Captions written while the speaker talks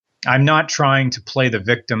I'm not trying to play the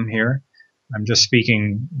victim here. I'm just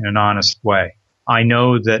speaking in an honest way. I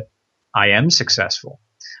know that I am successful,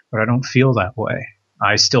 but I don't feel that way.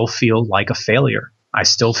 I still feel like a failure. I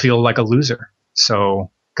still feel like a loser.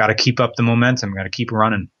 So got to keep up the momentum, got to keep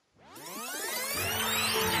running.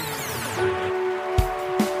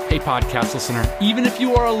 Hey, podcast listener, even if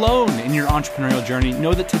you are alone in your entrepreneurial journey,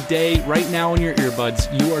 know that today, right now in your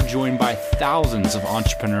earbuds, you are joined by thousands of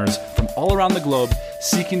entrepreneurs from all around the globe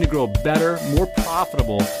seeking to grow better, more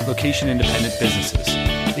profitable, location-independent businesses.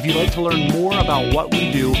 If you'd like to learn more about what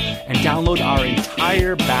we do and download our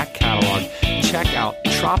entire back catalog, check out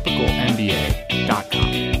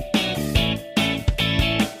tropicalmba.com.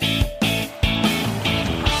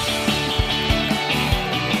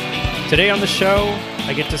 Today on the show,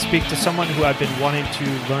 I get to speak to someone who I've been wanting to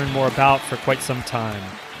learn more about for quite some time.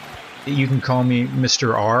 You can call me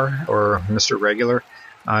Mr. R or Mr. Regular.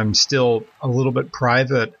 I'm still a little bit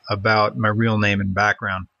private about my real name and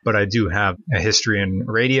background, but I do have a history in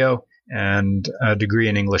radio and a degree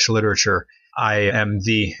in English literature. I am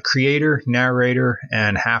the creator, narrator,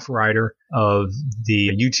 and half writer of the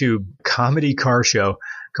YouTube comedy car show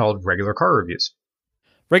called Regular Car Reviews.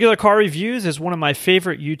 Regular Car Reviews is one of my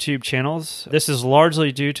favorite YouTube channels. This is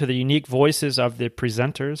largely due to the unique voices of the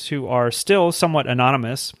presenters, who are still somewhat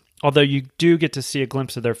anonymous, although you do get to see a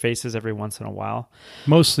glimpse of their faces every once in a while.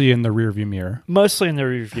 Mostly in the rearview mirror.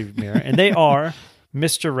 And they are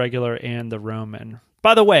Mr. Regular and the Roman.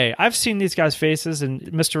 By the way, I've seen these guys' faces, and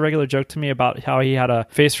Mr. Regular joked to me about how he had a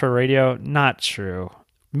face for radio. Not true.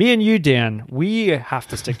 Me and you, Dan, we have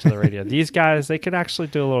to stick to the radio. These guys, they could actually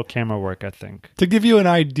do a little camera work, I think. To give you an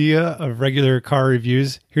idea of Regular Car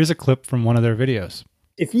Reviews, here's a clip from one of their videos.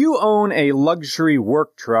 If you own a luxury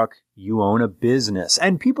work truck, you own a business,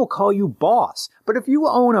 and people call you boss. But if you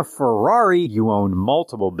own a Ferrari, you own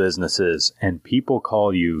multiple businesses, and people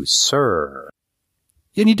call you sir.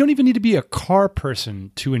 And you don't even need to be a car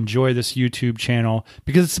person to enjoy this YouTube channel,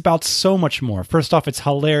 because it's about so much more. First off, it's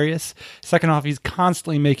hilarious. Second off, he's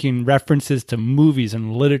constantly making references to movies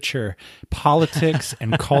and literature, politics,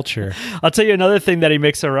 and culture. I'll tell you another thing that he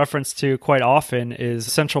makes a reference to quite often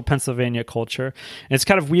is central Pennsylvania culture. And it's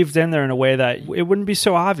kind of weaved in there in a way that it wouldn't be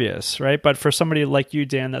so obvious, right? But for somebody like you,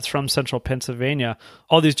 Dan, that's from central Pennsylvania,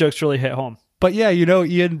 all these jokes really hit home. But yeah, you know,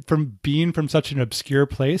 Ian, from being from such an obscure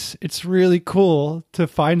place, it's really cool to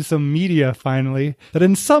find some media finally that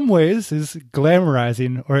in some ways is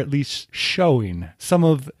glamorizing, or at least showing, some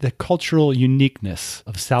of the cultural uniqueness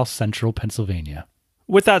of South Central Pennsylvania.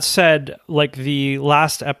 With that said, like the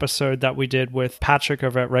last episode that we did with Patrick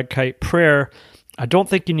over at Red Kite Prayer, I don't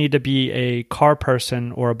think you need to be a car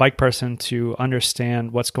person or a bike person to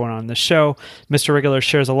understand what's going on in the show. Mr. Regular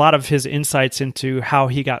shares a lot of his insights into how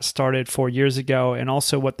he got started 4 years ago, and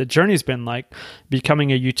also what the journey's been like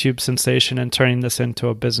becoming a YouTube sensation and turning this into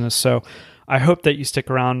a business. So I hope that you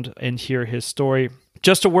stick around and hear his story.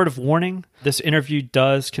 Just a word of warning, this interview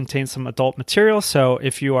does contain some adult material, so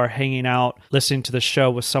if you are hanging out listening to the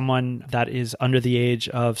show with someone that is under the age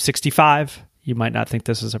of 65, you might not think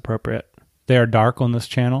this is appropriate. They are dark on this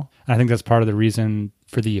channel. I think that's part of the reason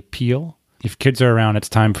for the appeal. If kids are around, it's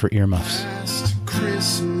time for earmuffs. Last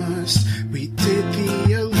Christmas, we did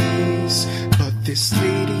the Elise, but this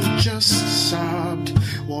lady just sobbed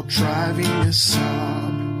while driving a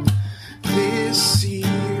Saab. This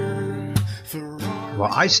year, Ferrari...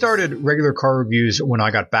 Well, I started Regular Car Reviews when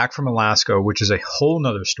I got back from Alaska, which is a whole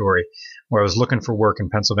nother story, where I was looking for work in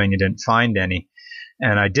Pennsylvania, didn't find any.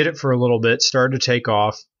 And I did it for a little bit, started to take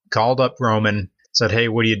off. Called up Roman, said, hey,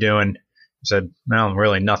 what are you doing? I said, well,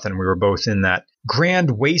 really nothing. We were both in that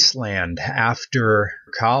grand wasteland after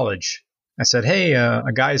college. I said, hey,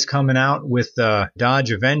 a guy's coming out with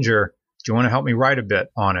Dodge Avenger. Do you want to help me write a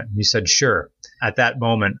bit on it? And he said, sure. At that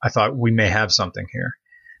moment, I thought we may have something here.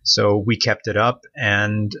 So we kept it up,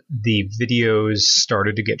 and the videos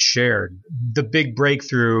started to get shared. The big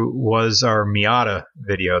breakthrough was our Miata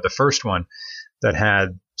video, the first one that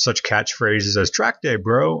had such catchphrases as track day,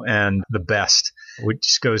 bro, and the best, which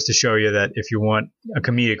just goes to show you that if you want a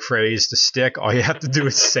comedic phrase to stick, all you have to do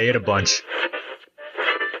is say it a bunch.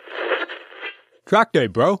 Track day,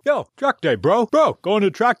 bro. Yo, track day, bro. Bro, going to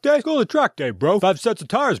track day? Go to track day, bro. 5 sets of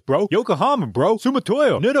tires, bro. Yokohama, bro.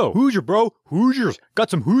 Sumatoyo. Nitto. Hoosier, bro. Hoosiers. Got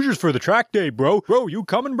some Hoosiers for the track day, bro. Bro, you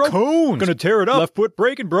coming, bro? Cones. Gonna tear it up. Left foot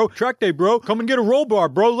braking, bro. Track day, bro. Come and get a roll bar,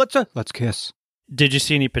 bro. Let's kiss. Did you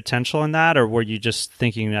see any potential in that, or were you just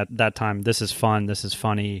thinking at that time, this is fun, this is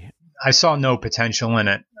funny? I saw no potential in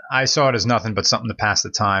it. I saw it as nothing but something to pass the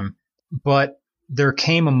time. But there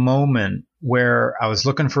came a moment where I was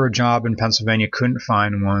looking for a job in Pennsylvania, couldn't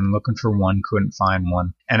find one, looking for one, couldn't find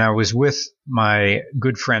one. And I was with my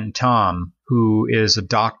good friend Tom, who is a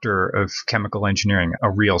doctor of chemical engineering,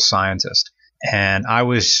 a real scientist. And I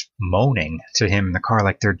was moaning to him in the car,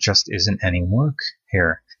 like, there just isn't any work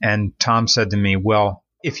here. And Tom said to me, well,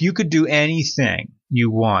 if you could do anything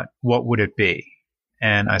you want, what would it be?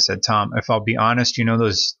 And I said, Tom, if I'll be honest, you know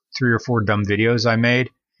those 3 or 4 dumb videos I made?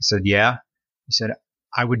 He said, yeah. He said,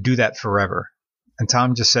 I would do that forever. And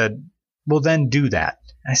Tom just said, well, then do that.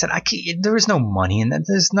 And I said, there is no money in that.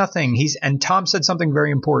 There's nothing. And Tom said something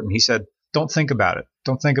very important. He said, don't think about it.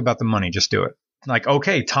 Don't think about the money. Just do it. Like,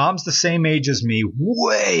 okay, Tom's the same age as me,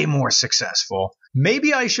 way more successful.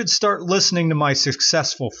 Maybe I should start listening to my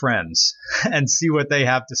successful friends and see what they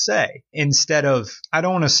have to say. Instead of, I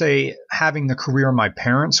don't want to say having the career my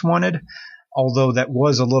parents wanted, although that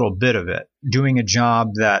was a little bit of it, doing a job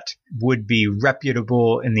that would be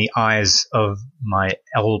reputable in the eyes of my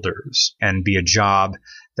elders and be a job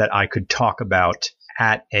that I could talk about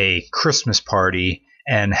at a Christmas party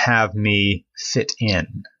and have me fit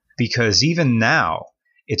in. Because even now,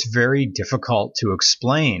 it's very difficult to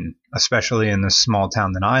explain, especially in the small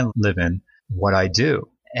town that I live in, what I do.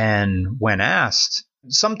 And when asked,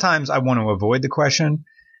 sometimes I want to avoid the question,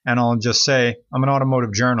 and I'll just say, I'm an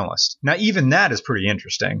automotive journalist. Now, even that is pretty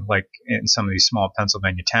interesting, like in some of these small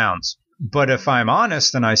Pennsylvania towns. But if I'm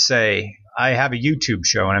honest and I say, I have a YouTube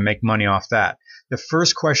show and I make money off that, the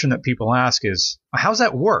first question that people ask is, how's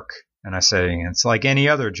that work? And I say, it's like any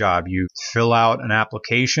other job. You fill out an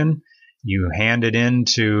application, you hand it in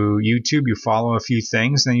to YouTube, you follow a few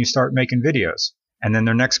things, then you start making videos. And then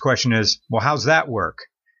their next question is, well, how's that work?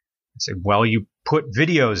 I say, well, you put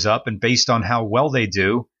videos up, and based on how well they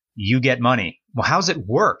do, you get money. Well, how's it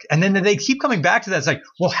work? And then they keep coming back to that. It's like,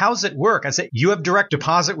 well, how's it work? I say, you have direct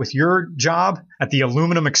deposit with your job at the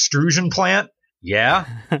aluminum extrusion plant? Yeah,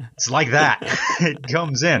 it's like that. It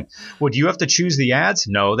comes in. Well, do you have to choose the ads?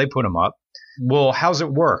 No, they put them up. Well, how's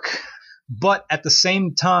it work? But at the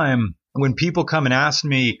same time, when people come and ask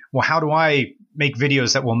me, well, how do I make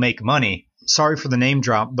videos that will make money? Sorry for the name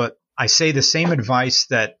drop, but I say the same advice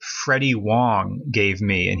that Freddie Wong gave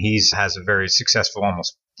me, and he has a very successful,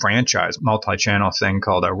 almost franchise, multi-channel thing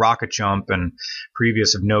called Rocket Jump, and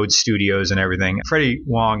previous of Node Studios and everything. Freddie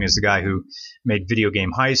Wong is the guy who made Video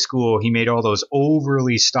Game High School. He made all those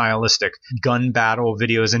overly stylistic gun battle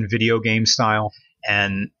videos in video game style.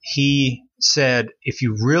 And he said, if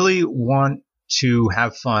you really want to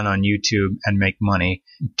have fun on YouTube and make money,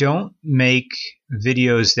 don't make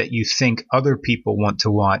videos that you think other people want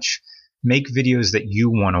to watch. Make videos that you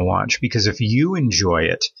want to watch, because if you enjoy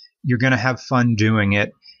it, you're going to have fun doing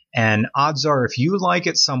it. And odds are, if you like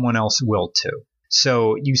it, someone else will too.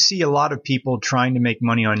 So you see a lot of people trying to make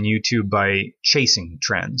money on YouTube by chasing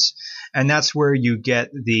trends. And that's where you get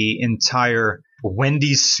the entire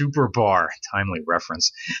Wendy's Super Bar, timely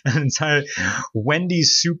reference, entire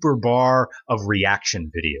Wendy's Super Bar of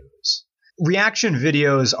reaction videos. Reaction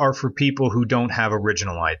videos are for people who don't have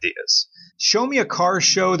original ideas. Show me a car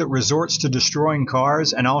show that resorts to destroying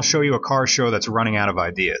cars, and I'll show you a car show that's running out of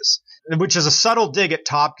ideas. Which is a subtle dig at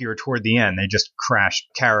Top Gear toward the end. They just crashed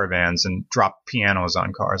caravans and dropped pianos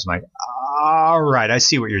on cars. I'm like, all right, I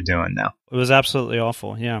see what you're doing now. It was absolutely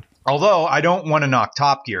awful, yeah. Although I don't want to knock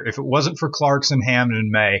Top Gear. If it wasn't for Clarkson, Hammond, and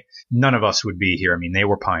May, none of us would be here. I mean, they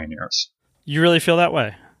were pioneers. You really feel that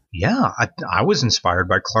way? Yeah, I was inspired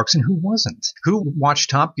by Clarkson. Who wasn't? Who watched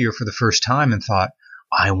Top Gear for the first time and thought,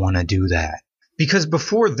 I want to do that? Because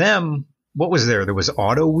before them, what was there? There was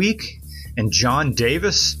Auto Week and John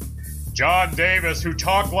Davis. John Davis, who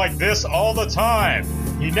talked like this all the time.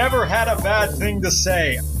 He never had a bad thing to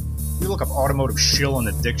say. You look up automotive shill in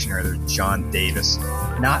the dictionary, there's John Davis.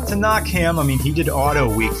 Not to knock him, I mean, he did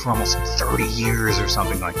Auto Week for almost 30 years or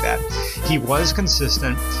something like that. He was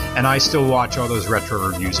consistent, and I still watch all those retro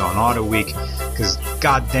reviews on Auto Week, because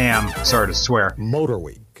goddamn, sorry to swear, Motor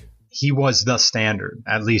Week. He was the standard,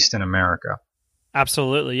 at least in America.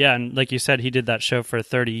 Absolutely, yeah. And like you said, he did that show for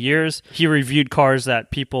 30 years. He reviewed cars that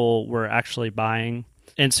people were actually buying.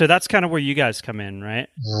 And so that's kind of where you guys come in, right?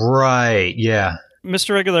 Right, yeah.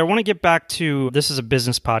 Mr. Regular, I want to get back to, this is a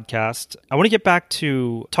business podcast. I want to get back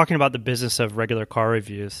to talking about the business of regular car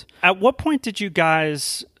reviews. At what point did you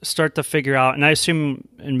guys start to figure out, and I assume,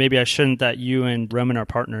 and maybe I shouldn't, that you and Roman are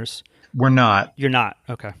partners? We're not. You're not?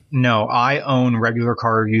 Okay. No, I own Regular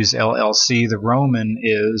Car Reviews, LLC. The Roman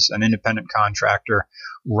is an independent contractor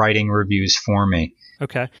writing reviews for me.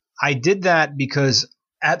 Okay. I did that because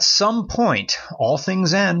at some point, all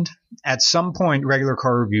things end. At some point, Regular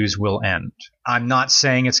Car Reviews will end. I'm not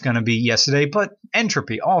saying it's going to be yesterday, but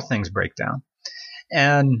entropy, all things break down.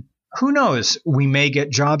 And who knows? We may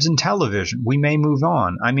get jobs in television. We may move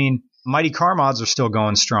on. I mean, Mighty Car Mods are still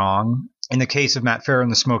going strong. In the case of Matt Farah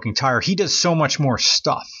and the Smoking Tire, he does so much more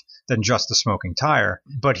stuff than just the Smoking Tire,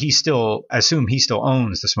 but I assume he still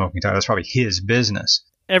owns the Smoking Tire. That's probably his business.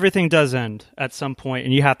 Everything does end at some point,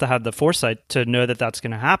 and you have to have the foresight to know that that's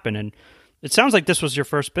going to happen. And it sounds like this was your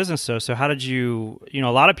first business, though. So how did a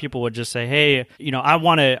lot of people would just say, hey, I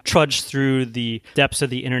want to trudge through the depths of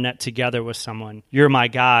the internet together with someone. You're my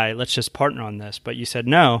guy. Let's just partner on this. But you said,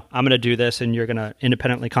 no, I'm going to do this, and you're going to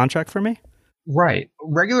independently contract for me? Right.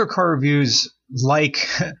 Regular Car Reviews, like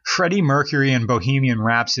Freddie Mercury and Bohemian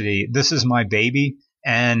Rhapsody, this is my baby,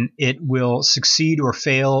 and it will succeed or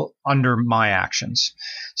fail under my actions.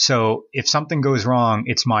 So if something goes wrong,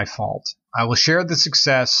 it's my fault. I will share the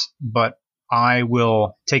success, but I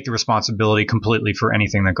will take the responsibility completely for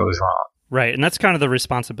anything that goes wrong. Right. And that's kind of the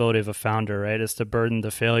responsibility of a founder, right? Is to burden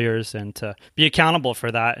the failures and to be accountable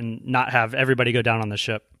for that and not have everybody go down on the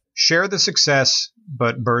ship. Share the success,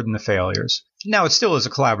 but burden the failures. Now, it still is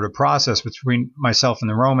a collaborative process between myself and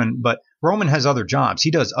the Roman, but Roman has other jobs.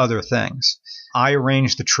 He does other things. I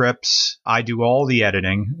arrange the trips. I do all the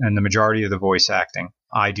editing and the majority of the voice acting.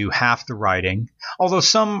 I do half the writing, although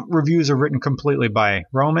some reviews are written completely by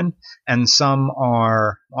Roman and some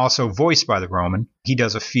are also voiced by the Roman. He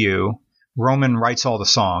does a few. Roman writes all the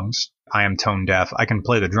songs. I am tone deaf. I can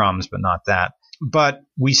play the drums, but not that. But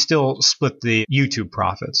we still split the YouTube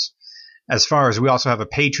profits. As far as we also have a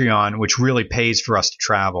Patreon, which really pays for us to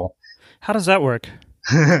travel. How does that work?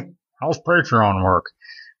 How's Patreon work?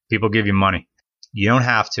 People give you money. You don't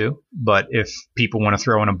have to, but if people want to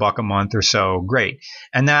throw in $1 a month or so, great.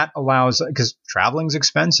 And that allows, because traveling's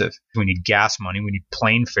expensive. We need gas money, we need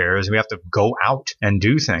plane fares, we have to go out and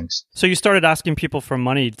do things. So you started asking people for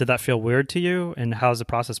money. Did that feel weird to you? And how's the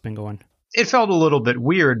process been going? It felt a little bit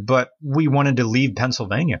weird, but we wanted to leave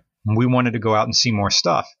Pennsylvania. We wanted to go out and see more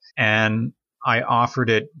stuff. And I offered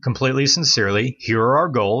it completely sincerely. Here are our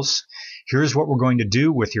goals. Here's what we're going to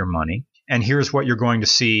do with your money. And here's what you're going to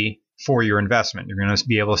see for your investment. You're going to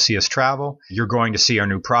be able to see us travel. You're going to see our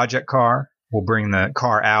new project car. We'll bring the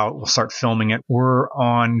car out. We'll start filming it. We're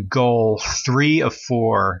on goal 3 of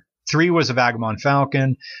 4. 3 was a Vagabond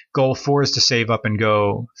Falcon. Goal 4 is to save up and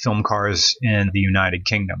go film cars in the United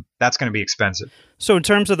Kingdom. That's going to be expensive. So in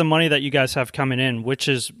terms of the money that you guys have coming in, which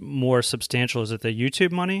is more substantial? Is it the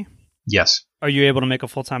YouTube money? Yes. Are you able to make a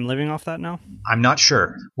full-time living off that now? I'm not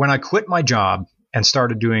sure. When I quit my job and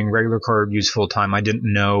started doing regular car reviews full-time, I didn't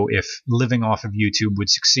know if living off of YouTube would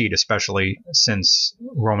succeed, especially since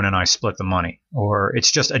Roman and I split the money. Or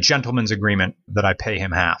it's just a gentleman's agreement that I pay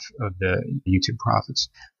him half of the YouTube profits.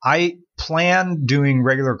 I planned doing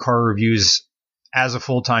regular car reviews as a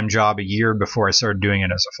full-time job a year before I started doing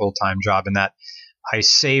it as a full-time job, and that I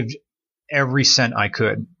saved every cent I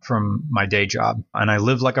could from my day job. And I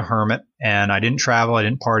lived like a hermit, and I didn't travel, I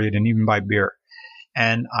didn't party, I didn't even buy beer.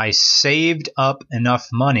 And I saved up enough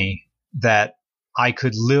money that I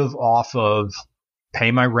could live off of,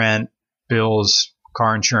 pay my rent, bills,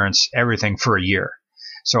 car insurance, everything for a year.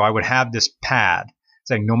 So I would have this pad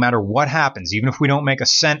saying, no matter what happens, even if we don't make a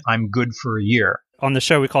cent, I'm good for a year. On the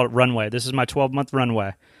show, we call it Runway. This is my 12-month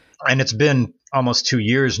runway. And it's been almost 2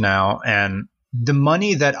 years now. And the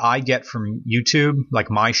money that I get from YouTube, like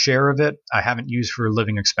my share of it, I haven't used for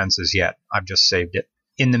living expenses yet. I've just saved it.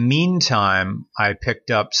 In the meantime, I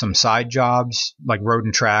picked up some side jobs like Road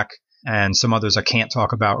and Track and some others I can't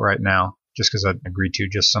talk about right now just because I agreed to,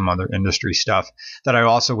 just some other industry stuff that I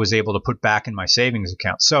also was able to put back in my savings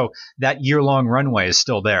account. So that year-long runway is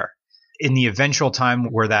still there. In the eventual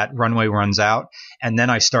time where that runway runs out, and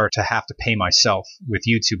then I start to have to pay myself with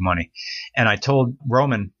YouTube money. And I told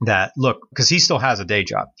Roman that, look, because he still has a day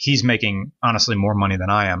job. He's making, honestly, more money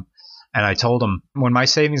than I am. And I told him, when my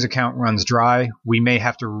savings account runs dry, we may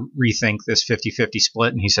have to rethink this 50-50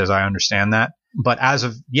 split. And he says, I understand that. But as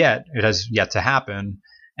of yet, it has yet to happen.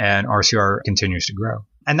 And RCR continues to grow.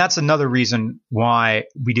 And that's another reason why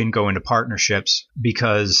we didn't go into partnerships,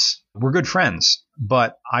 because we're good friends.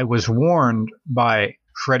 But I was warned by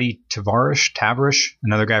Freddie Tavarish,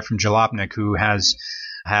 another guy from Jalopnik who has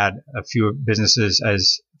had a few businesses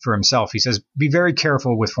as for himself. He says, be very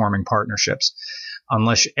careful with forming partnerships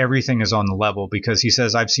unless everything is on the level, because he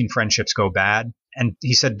says, I've seen friendships go bad. And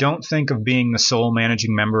he said, don't think of being the sole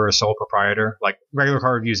managing member or sole proprietor. Like Regular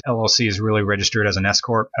Car Reviews LLC is really registered as an S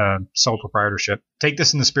Corp, sole proprietorship. Take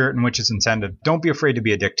this in the spirit in which it's intended. Don't be afraid to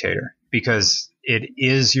be a dictator, because it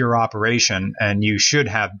is your operation and you should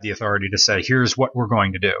have the authority to say, here's what we're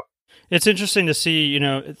going to do. It's interesting to see,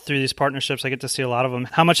 through these partnerships, I get to see a lot of them,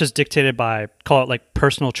 how much is dictated by, call it like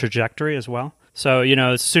personal trajectory as well. So,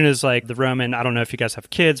 as soon as like the Roman, I don't know if you guys have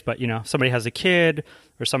kids, but somebody has a kid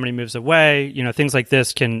or somebody moves away, things like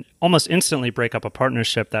this can almost instantly break up a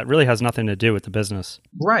partnership that really has nothing to do with the business.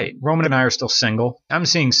 Right. Roman and I are still single. I'm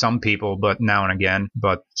seeing some people, but now and again.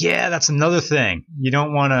 But yeah, that's another thing. You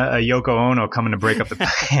don't want a Yoko Ono coming to break up the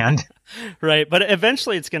band. Right. But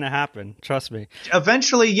eventually it's going to happen. Trust me.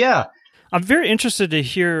 Eventually, yeah. I'm very interested to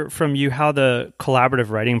hear from you how the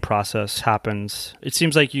collaborative writing process happens. It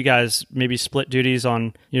seems like you guys maybe split duties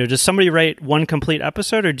on, does somebody write one complete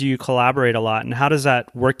episode or do you collaborate a lot? And how does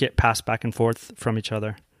that work get passed back and forth from each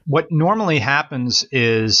other? What normally happens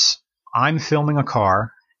is I'm filming a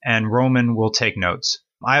car and Roman will take notes.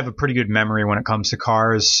 I have a pretty good memory when it comes to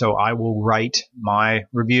cars, so I will write my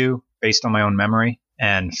review based on my own memory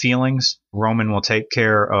and feelings. Roman will take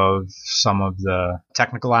care of some of the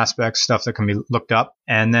technical aspects, stuff that can be looked up.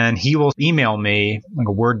 And then he will email me like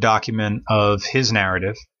a Word document of his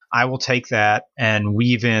narrative. I will take that and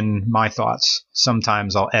weave in my thoughts.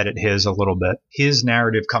 Sometimes I'll edit his a little bit. His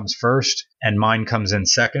narrative comes first and mine comes in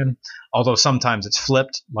second. Although sometimes it's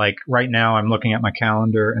flipped. Like right now I'm looking at my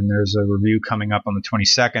calendar and there's a review coming up on the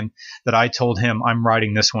 22nd that I told him I'm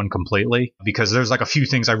writing this one completely because there's like a few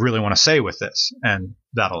things I really want to say with this, and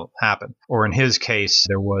that'll happen. Or in his case,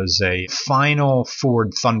 there was a final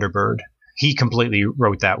Ford Thunderbird. He completely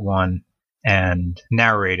wrote that one and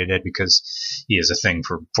narrated it because he has a thing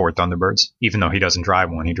for Ford Thunderbirds. Even though he doesn't drive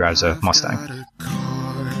one, he drives a Mustang. Got a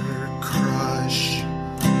car crush.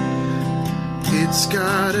 It's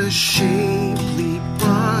got a shapely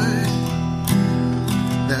butt.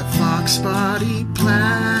 That fox body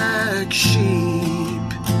black sheep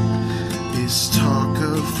is talk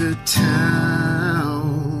of the town.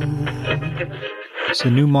 The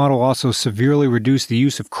new model also severely reduced the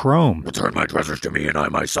use of chrome. Return my treasures to me, and I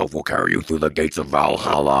myself will carry you through the gates of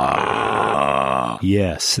Valhalla.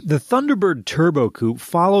 Yes, the Thunderbird Turbo Coupe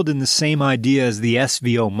followed in the same idea as the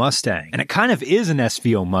SVO Mustang, and it kind of is an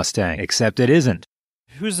SVO Mustang, except it isn't.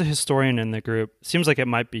 Who's the historian in the group? Seems like it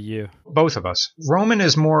might be you. Both of us. Roman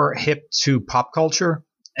is more hip to pop culture,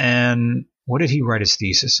 and what did he write his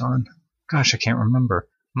thesis on? Gosh, I can't remember.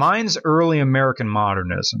 Mine's early American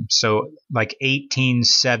modernism, so like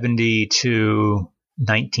 1870 to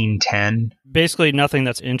 1910. Basically nothing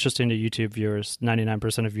that's interesting to YouTube viewers,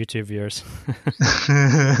 99% of YouTube viewers.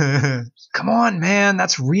 Come on, man,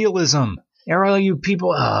 that's realism. All you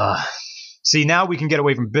people, See, now we can get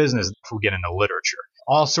away from business if we get into literature.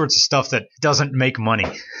 All sorts of stuff that doesn't make money.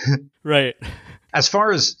 Right. As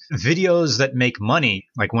far as videos that make money,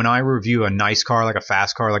 like when I review a nice car, like a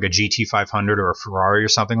fast car, like a GT500 or a Ferrari or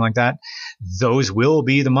something like that, those will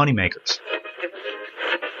be the moneymakers.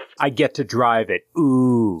 I get to drive it.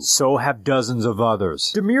 Ooh. So have dozens of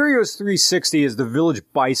others. Demirio's 360 is the village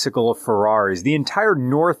bicycle of Ferraris. The entire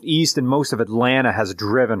Northeast and most of Atlanta has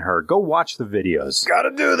driven her. Go watch the videos.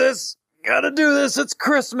 Gotta do this. It's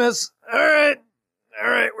Christmas. All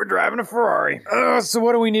right, we're driving a Ferrari. So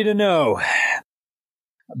what do we need to know?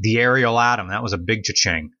 The Ariel Atom, that was a big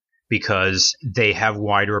cha-ching because they have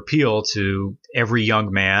wider appeal to every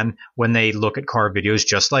young man when they look at car videos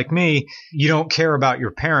just like me. You don't care about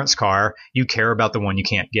your parents' car. You care about the one you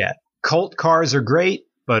can't get. Cult cars are great,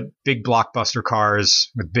 but big blockbuster cars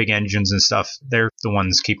with big engines and stuff, they're the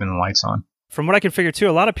ones keeping the lights on. From what I can figure too,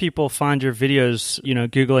 a lot of people find your videos,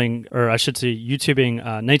 Googling, or I should say YouTubing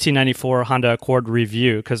 1994 Honda Accord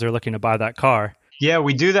review because they're looking to buy that car. Yeah,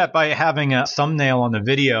 we do that by having a thumbnail on the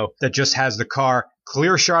video that just has the car,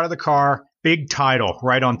 clear shot of the car, big title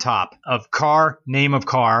right on top of car, name of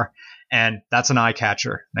car, and that's an eye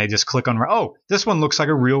catcher. They just click on, oh, this one looks like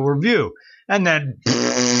a real review. And then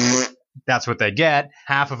that's what they get.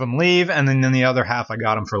 Half of them leave, and then the other half, I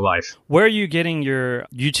got them for life. Where are you getting your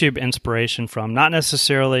YouTube inspiration from? Not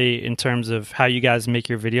necessarily in terms of how you guys make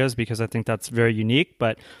your videos, because I think that's very unique,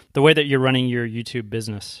 but the way that you're running your YouTube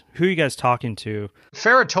business. Who are you guys talking to?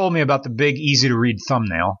 Farrah told me about the big, easy-to-read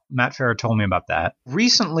thumbnail. Matt Farrah told me about that.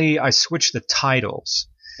 Recently, I switched the titles.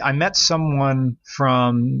 I met someone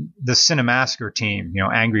from the Cinemassacre team,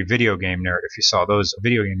 Angry Video Game Nerd, if you saw those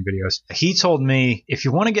video game videos. He told me, if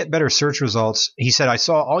you want to get better search results, he said, I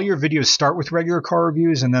saw all your videos start with regular car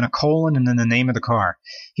reviews and then a colon and then the name of the car.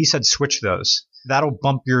 He said, switch those. That'll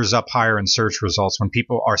bump yours up higher in search results when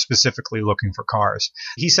people are specifically looking for cars.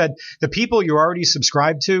 He said, the people you're already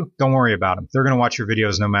subscribed to, don't worry about them. They're going to watch your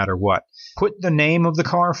videos no matter what. Put the name of the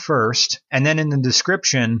car first, and then in the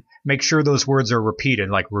description, make sure those words are repeated,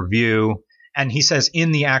 like review. And he says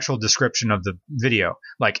in the actual description of the video,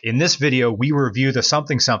 like in this video, we review the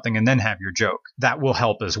something, and then have your joke. That will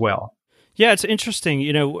help as well. Yeah, it's interesting.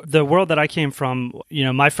 The world that I came from,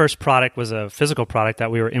 my first product was a physical product that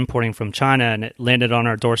we were importing from China, and it landed on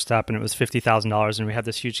our doorstep, and it was $50,000, and we had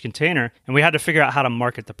this huge container, and we had to figure out how to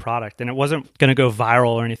market the product, and it wasn't going to go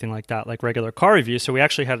viral or anything like that, like regular car reviews, so we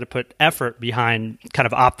actually had to put effort behind kind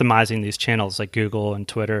of optimizing these channels like Google and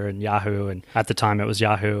Twitter and Yahoo, and at the time it was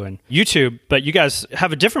Yahoo and YouTube. But you guys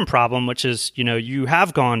have a different problem, which is, you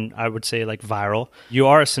have gone, I would say, like viral. You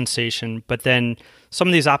are a sensation, but then some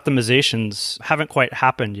of these optimizations haven't quite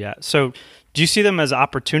happened yet. So do you see them as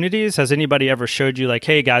opportunities? Has anybody ever showed you like,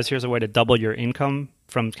 hey guys, here's a way to double your income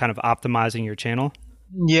from kind of optimizing your channel?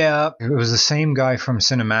 Yeah, it was the same guy from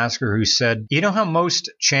Cinemasker who said, you know how most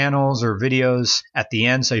channels or videos at the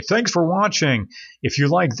end say, thanks for watching. If you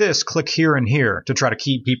like this, click here and here to try to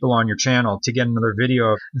keep people on your channel to get another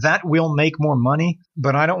video. That will make more money,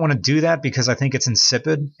 but I don't want to do that because I think it's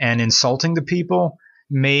insipid and insulting to people.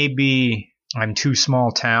 Maybe I'm too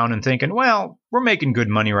small town and thinking, well, we're making good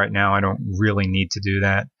money right now. I don't really need to do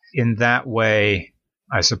that. In that way,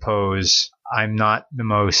 I suppose I'm not the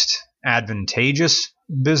most advantageous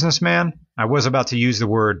businessman. I was about to use the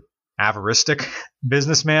word avaristic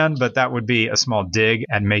businessman, but that would be a small dig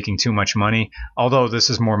at making too much money. Although this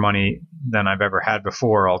is more money than I've ever had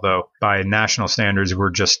before, although by national standards,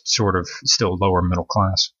 we're just sort of still lower middle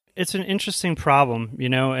class. It's an interesting problem,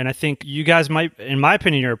 and I think you guys might, in my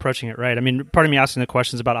opinion, you're approaching it right. I mean, part of me asking the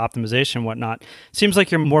questions about optimization and whatnot seems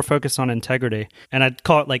like you're more focused on integrity. And I'd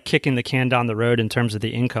call it like kicking the can down the road in terms of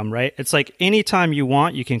the income, right? It's like anytime you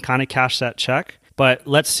want, you can kind of cash that check. But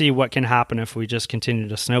let's see what can happen if we just continue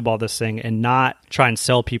to snowball this thing and not try and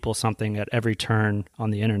sell people something at every turn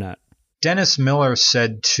on the internet. Dennis Miller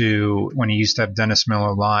said when he used to have Dennis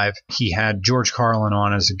Miller Live, he had George Carlin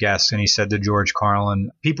on as a guest, and he said to George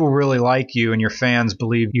Carlin, people really like you and your fans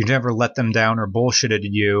believe you never let them down or bullshitted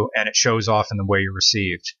you, and it shows off in the way you're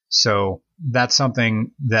received. So that's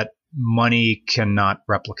something that money cannot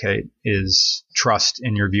replicate, is trust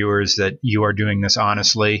in your viewers that you are doing this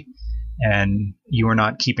honestly and you are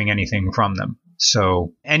not keeping anything from them.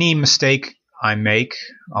 So any mistake I make,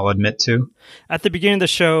 I'll admit to. At the beginning of the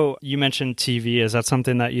show, you mentioned TV. Is that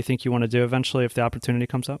something that you think you want to do eventually if the opportunity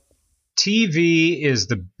comes up? TV is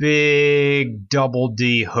the big double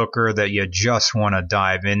D hooker that you just want to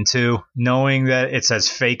dive into, knowing that it's as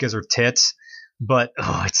fake as her tits, but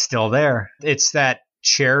it's still there. It's that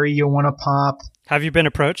cherry you want to pop. Have you been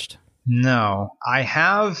approached? No, I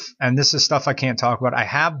have, and this is stuff I can't talk about. I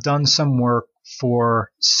have done some work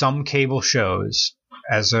for some cable shows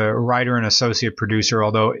as a writer and associate producer,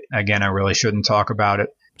 although, again, I really shouldn't talk about it.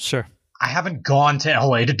 Sure. I haven't gone to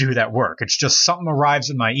LA to do that work. It's just something arrives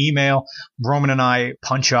in my email. Roman and I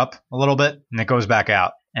punch up a little bit, and it goes back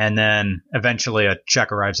out. And then eventually a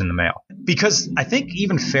check arrives in the mail. Because I think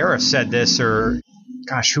even Farrah said this, or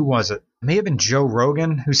gosh, who was it? It may have been Joe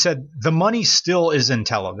Rogan, who said the money still is in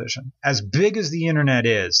television. As big as the internet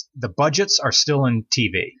is, the budgets are still in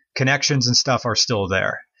TV. Connections and stuff are still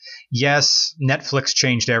there. Yes, Netflix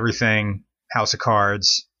changed everything, House of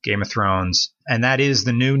Cards, Game of Thrones, and that is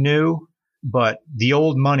the new, but the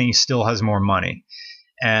old money still has more money.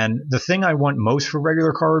 And the thing I want most for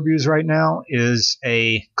regular car reviews right now is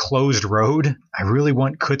a closed road. I really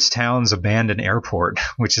want Kutztown's abandoned airport,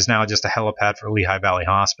 which is now just a helipad for Lehigh Valley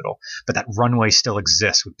Hospital. But that runway still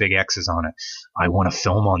exists with big X's on it. I want to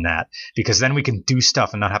film on that because then we can do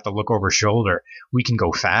stuff and not have to look over shoulder. We can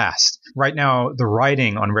go fast. Right now, the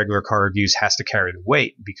writing on regular car reviews has to carry the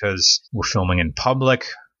weight because we're filming in public.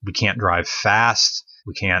 We can't drive fast.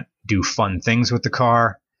 We can't do fun things with the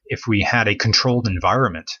car. If we had a controlled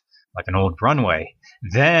environment, like an old runway,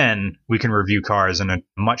 then we can review cars in a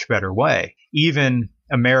much better way. Even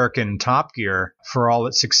American Top Gear, for all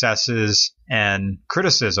its successes and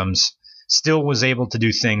criticisms, still was able to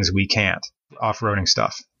do things we can't, off-roading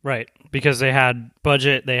stuff. Right, because they had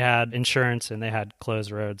budget, they had insurance, and they had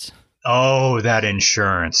closed roads. Oh, that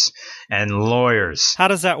insurance and lawyers. How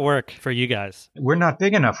does that work for you guys? We're not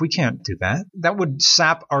big enough. We can't do that. That would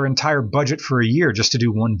sap our entire budget for a year just to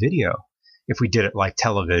do one video if we did it like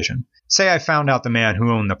television. Say I found out the man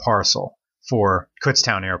who owned the parcel for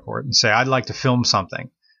Kutztown Airport and say, I'd like to film something.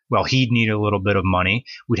 Well, he'd need a little bit of money.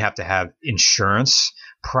 We'd have to have insurance.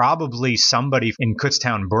 Probably somebody in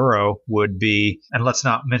Kutztown Borough would be, and let's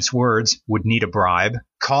not mince words, would need a bribe.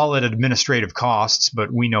 Call it administrative costs,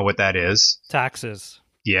 but we know what that is. Taxes.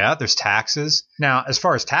 Yeah, there's taxes. Now, as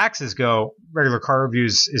far as taxes go, Regular Car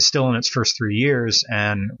Reviews is still in its first 3 years.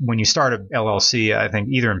 And when you start an LLC, I think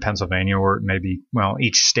either in Pennsylvania or maybe, well,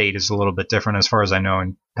 each state is a little bit different. As far as I know,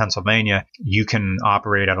 in Pennsylvania, you can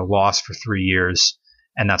operate at a loss for 3 years,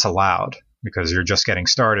 and that's allowed because you're just getting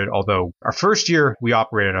started. Although our first year, we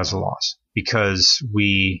operated as a loss. because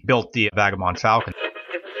we built the Vagabond Falcon.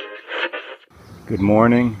 Good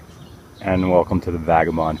morning, and welcome to the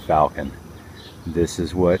Vagabond Falcon. This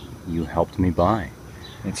is what you helped me buy.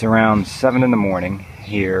 It's around 7 in the morning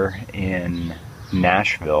here in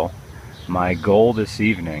Nashville. My goal this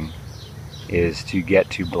evening is to get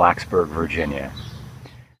to Blacksburg, Virginia.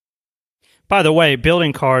 By the way,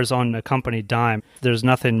 building cars on a company dime, there's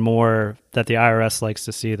nothing more that the IRS likes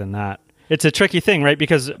to see than that. It's a tricky thing, right?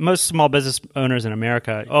 Because most small business owners in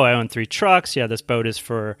America, I own 3 trucks. Yeah, this boat is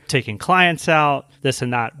for taking clients out, this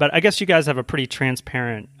and that. But I guess you guys have a pretty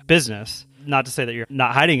transparent business. Not to say that you're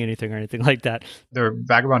not hiding anything or anything like that. The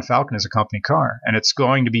Vagabond Falcon is a company car, and it's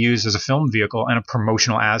going to be used as a film vehicle and a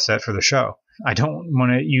promotional asset for the show. I don't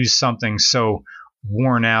want to use something so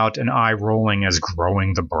worn out and eye-rolling as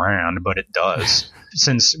growing the brand, but it does.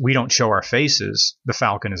 Since we don't show our faces, the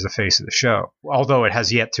Falcon is the face of the show. Although it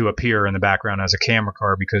has yet to appear in the background as a camera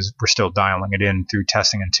car because we're still dialing it in through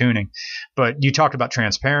testing and tuning. But you talked about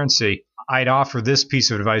transparency. I'd offer this piece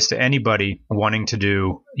of advice to anybody wanting to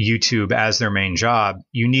do YouTube as their main job.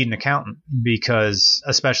 You need an accountant, because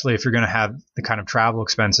especially if you're going to have the kind of travel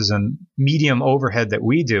expenses and medium overhead that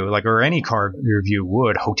we do, like, or any car review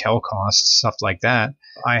would, hotel costs, stuff like that.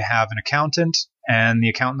 I have an accountant, and the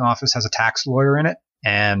accountant office has a tax lawyer in it,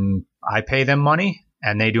 and I pay them money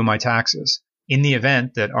and they do my taxes. In the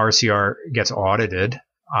event that RCR gets audited,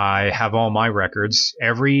 I have all my records.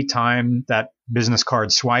 Every time that business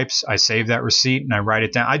card swipes, I save that receipt and I write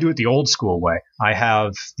it down. I do it the old school way. I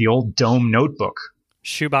have the old Dome notebook.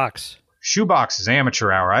 Shoebox. Shoebox is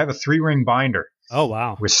amateur hour. I have a 3-ring binder. Oh,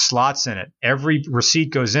 wow. With slots in it. Every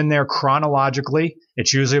receipt goes in there chronologically.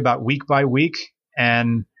 It's usually about week by week.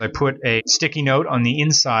 And I put a sticky note on the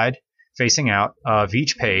inside facing out of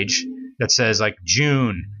each page that says like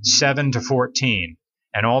June 7 to 14.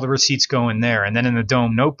 And all the receipts go in there. And then in the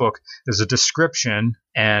Dome notebook, there's a description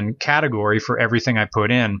and category for everything I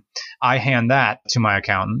put in. I hand that to my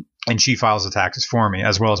accountant, and she files the taxes for me,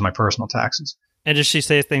 as well as my personal taxes. And does she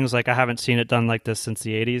say things like, I haven't seen it done like this since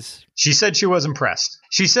the 80s? She said she was impressed.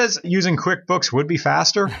 She says using QuickBooks would be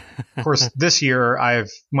faster. Of course, this year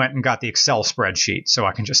I've went and got the Excel spreadsheet, so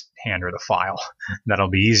I can just hand her the file. That'll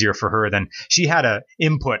be easier for her than she had to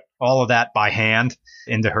input all of that by hand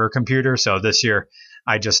into her computer. So this year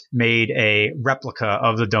I just made a replica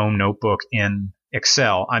of the Dome notebook in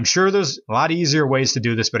Excel. I'm sure there's a lot easier ways to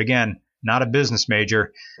do this, but again, not a business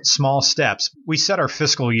major. Small steps. We set our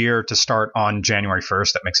fiscal year to start on January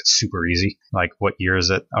 1st. That makes it super easy. Like, what year is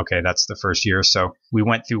it? Okay, that's the first year. So we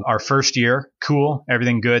went through our first year. Cool.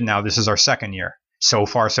 Everything good. Now this is our second year. So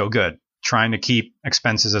far, so good. Trying to keep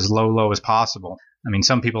expenses as low as possible. I mean,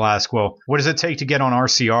 some people ask, well, what does it take to get on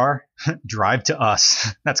RCR? Drive to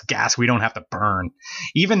us. That's gas we don't have to burn.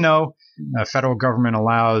 Even though the federal government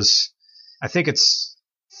allows, I think it's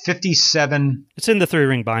 57. It's in the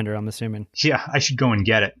 3-ring binder, I'm assuming. Yeah, I should go and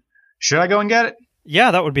get it. Should I go and get it?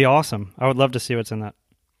 Yeah, that would be awesome. I would love to see what's in that.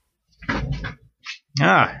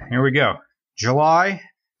 Here we go. July,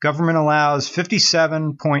 government allows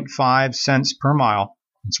 57.5 cents per mile.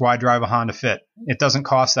 That's why I drive a Honda Fit. It doesn't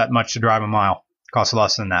cost that much to drive a mile. It costs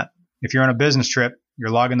less than that. If you're on a business trip, you're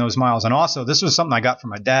logging those miles. And also, this was something I got from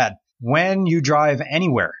my dad. When you drive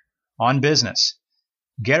anywhere on business,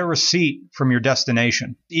 get a receipt from your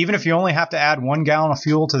destination. Even if you only have to add 1 gallon of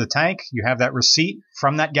fuel to the tank, you have that receipt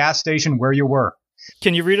from that gas station where you were.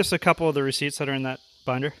 Can you read us a couple of the receipts that are in that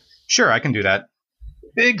binder? Sure, I can do that.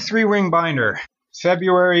 Big 3-ring binder,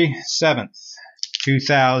 February 7th,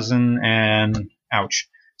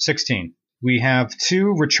 2016. We have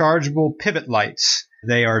 2 rechargeable pivot lights.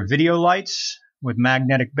 They are video lights with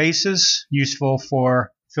magnetic bases, useful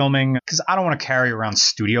for filming, because I don't want to carry around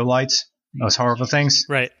studio lights, those horrible things.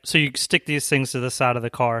 Right. So you stick these things to the side of the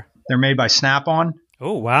car. They're made by Snap-on.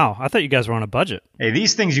 Oh, wow. I thought you guys were on a budget. Hey,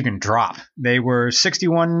 these things you can drop. They were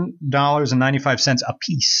 $61.95 a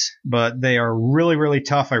piece, but they are really, really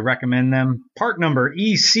tough. I recommend them. Part number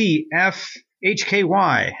ECFHKY.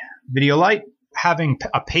 Video light. Having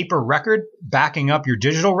a paper record backing up your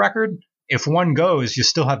digital record, if one goes, you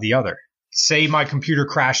still have the other. Say my computer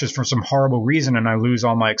crashes for some horrible reason and I lose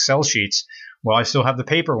all my Excel sheets. Well, I still have the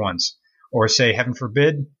paper ones. Or say, heaven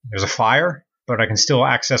forbid, there's a fire, but I can still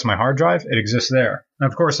access my hard drive. It exists there. And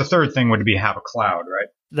of course, the third thing would be have a cloud, right?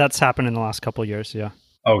 That's happened in the last couple of years, yeah.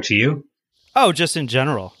 Oh, to you? Oh, just in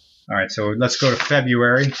general. All right, so let's go to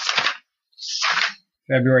February.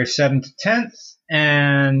 February 7th to 10th.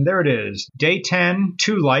 And there it is. Day 10,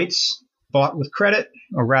 2 lights, bought with credit,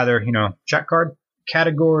 or rather, check card.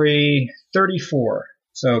 Category 34.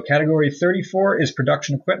 So category 34 is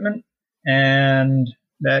production equipment. And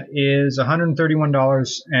That is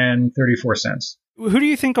 $131.34. Who do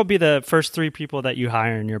you think will be the first 3 people that you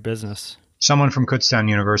hire in your business? Someone from Kutztown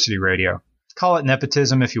University Radio. Call it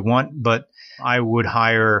nepotism if you want, but I would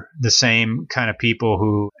hire the same kind of people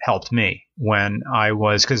who helped me when I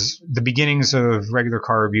was, because the beginnings of regular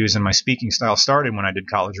car reviews and my speaking style started when I did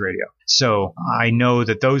college radio. So I know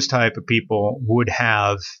that those type of people would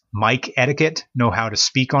have mic etiquette, know how to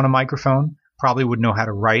speak on a microphone, probably would know how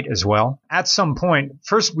to write as well. At some point,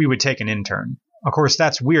 first we would take an intern. Of course,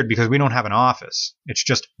 that's weird because we don't have an office. It's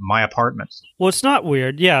just my apartment. Well, it's not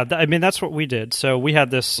weird. Yeah, I mean, that's what we did. So we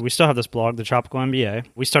still have this blog, The Tropical MBA.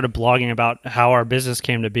 We started blogging about how our business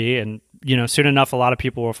came to be. And, soon enough, a lot of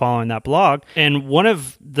people were following that blog. And one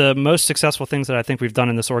of the most successful things that I think we've done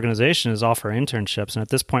in this organization is offer internships. And at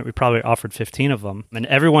this point, we probably offered 15 of them. And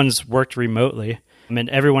everyone's worked remotely. I mean,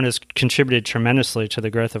 everyone has contributed tremendously to the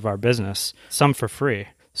growth of our business, some for free.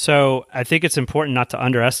 So I think it's important not to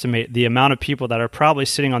underestimate the amount of people that are probably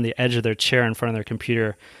sitting on the edge of their chair in front of their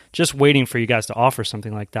computer, just waiting for you guys to offer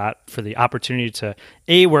something like that, for the opportunity to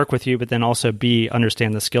A, work with you, but then also B,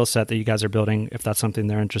 understand the skill set that you guys are building if that's something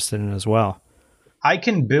they're interested in as well. I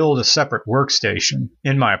can build a separate workstation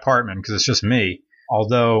in my apartment because it's just me.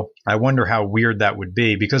 Although I wonder how weird that would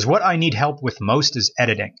be, because what I need help with most is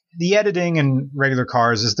editing. The editing in regular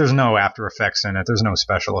cars is there's no After Effects in it. There's no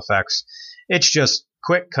special effects. It's just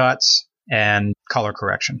quick cuts and color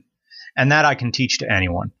correction. And that I can teach to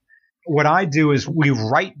anyone. What I do is we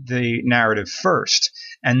write the narrative first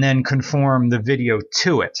and then conform the video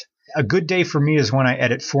to it. A good day for me is when I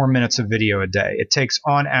edit 4 minutes of video a day. It takes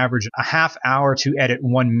on average a half hour to edit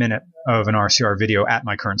 1 minute of an RCR video at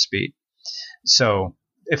my current speed. So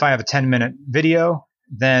if I have a 10-minute video,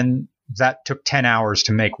 then that took 10 hours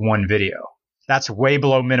to make one video. That's way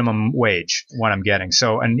below minimum wage, what I'm getting.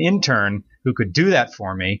 So an intern who could do that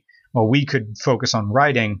for me, while we could focus on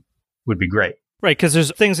writing, would be great. Right, because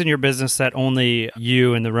there's things in your business that only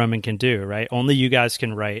you and the Roman can do, right? Only you guys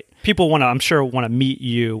can write. People I'm sure want to meet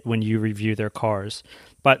you when you review their cars.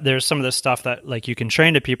 But there's some of the stuff that you can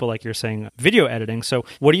train to people, like you're saying, video editing. So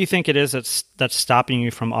what do you think it is that's stopping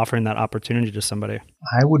you from offering that opportunity to somebody?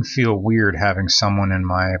 I would feel weird having someone in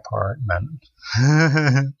my apartment.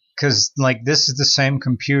 Because, this is the same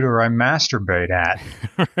computer I masturbate at.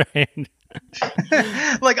 Right.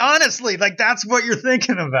 Honestly, that's what you're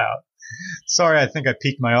thinking about. Sorry, I think I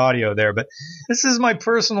peaked my audio there, but this is my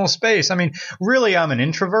personal space. I mean, really, I'm an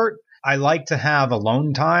introvert. I like to have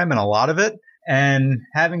alone time and a lot of it. And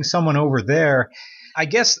having someone over there, I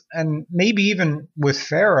guess, and maybe even with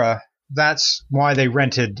Farah, that's why they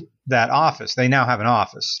rented that office. They now have an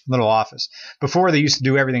office, little office. Before, they used to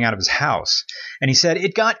do everything out of his house. And he said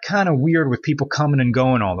it got kind of weird with people coming and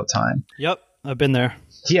going all the time. Yep, I've been there.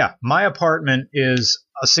 Yeah, my apartment is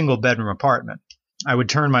a single bedroom apartment. I would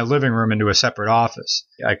turn my living room into a separate office.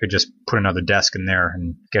 I could just put another desk in there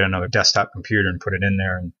and get another desktop computer and put it in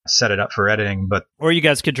there and set it up for editing. Or you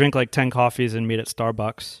guys could drink 10 coffees and meet at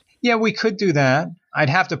Starbucks. Yeah, we could do that.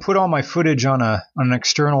 I'd have to put all my footage on an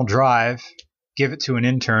external drive, give it to an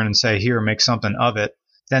intern and say, here, make something of it.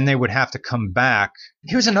 Then they would have to come back.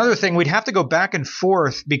 Here's another thing. We'd have to go back and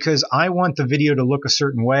forth because I want the video to look a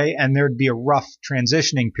certain way, and there'd be a rough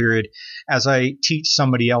transitioning period as I teach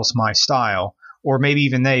somebody else my style. Or maybe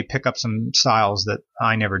even they pick up some styles that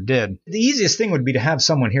I never did. The easiest thing would be to have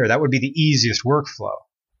someone here. That would be the easiest workflow.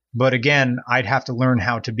 But again, I'd have to learn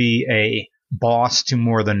how to be a boss to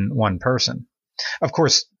more than one person. Of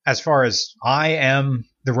course, as far as I am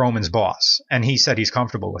the Roman's boss, and he said he's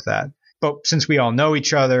comfortable with that. But since we all know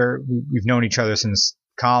each other, we've known each other since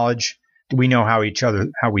college, we know how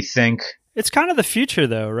we think. It's kind of the future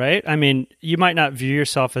though, right? I mean, you might not view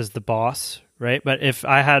yourself as the boss, right? But if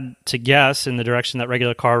I had to guess in the direction that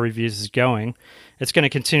regular car reviews is going, it's going to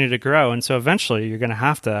continue to grow. And so eventually you're going to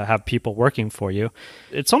have people working for you.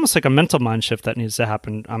 It's almost like a mental mind shift that needs to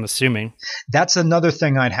happen, I'm assuming. That's another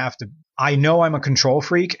thing I know I'm a control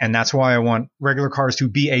freak, and that's why I want regular cars to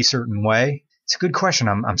be a certain way. It's a good question.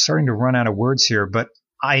 I'm starting to run out of words here, but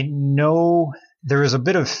I know there is a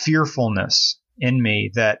bit of fearfulness in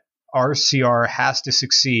me that RCR has to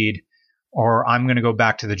succeed, or I'm going to go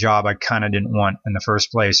back to the job I kind of didn't want in the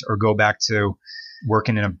first place, or go back to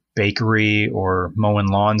working in a bakery or mowing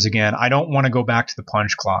lawns again. I don't want to go back to the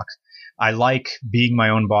punch clock. I like being my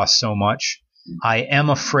own boss so much. I am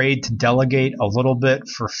afraid to delegate a little bit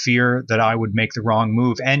for fear that I would make the wrong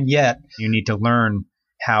move. And yet you need to learn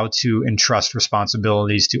how to entrust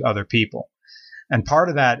responsibilities to other people. And part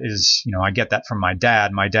of that is, I get that from my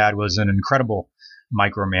dad. My dad was an incredible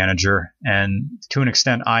micromanager, and to an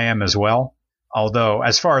extent I am as well. Although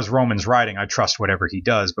as far as Roman's writing, I trust whatever he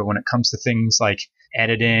does. But when it comes to things like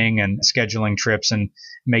editing and scheduling trips and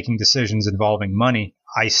making decisions involving money,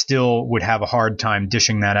 I still would have a hard time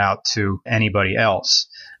dishing that out to anybody else.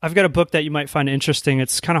 I've got a book that you might find interesting.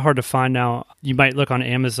 It's kind of hard to find now. You might look on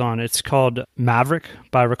Amazon. It's called Maverick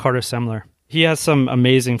by Ricardo Semler. He has some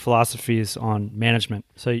amazing philosophies on management.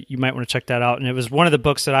 So you might want to check that out. And it was one of the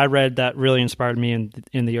books that I read that really inspired me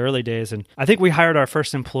in the early days. And I think we hired our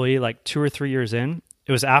first employee like 2 or 3 years in.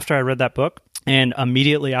 It was after I read that book. And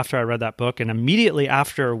immediately after I read that book and immediately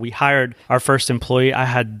after we hired our first employee, I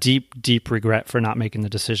had deep, deep regret for not making the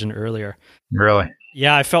decision earlier. Really?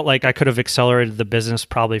 Yeah, I felt like I could have accelerated the business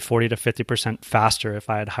probably 40 to 50% faster if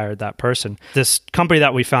I had hired that person. This company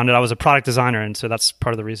that we founded, I was a product designer. And so that's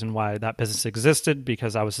part of the reason why that business existed,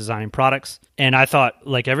 because I was designing products. And I thought,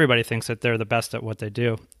 like everybody thinks that they're the best at what they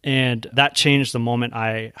do. And that changed the moment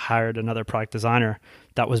I hired another product designer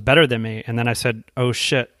that was better than me. And then I said, oh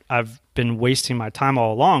shit, I've been wasting my time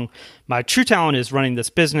all along. My true talent is running this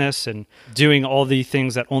business and doing all the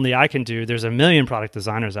things that only I can do. There's a million product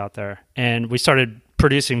designers out there. And we started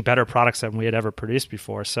producing better products than we had ever produced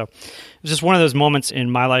before. So it was just one of those moments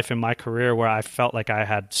in my life and my career where I felt like I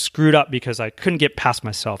had screwed up because I couldn't get past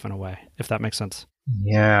myself in a way, if that makes sense.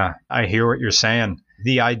 Yeah, I hear what you're saying.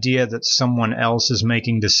 The idea that someone else is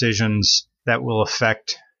making decisions that will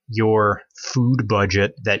affect your food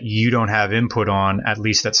budget that you don't have input on, at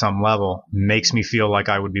least at some level, makes me feel like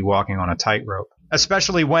I would be walking on a tightrope,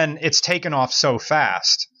 especially when it's taken off so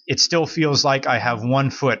fast. It still feels like I have one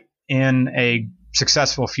foot in a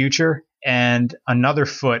successful future and another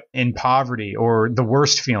foot in poverty, or the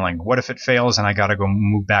worst feeling. What if it fails and I got to go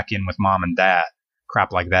move back in with mom and dad?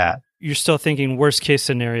 Crap like that. You're still thinking worst case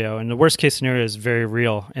scenario, and the worst case scenario is very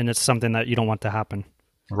real, and it's something that you don't want to happen.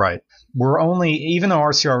 Right. We're only, even though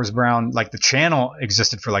RCR was Brown, like the channel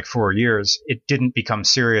existed for like 4 years, it didn't become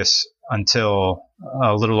serious until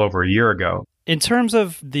a little over a year ago. In terms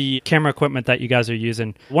of the camera equipment that you guys are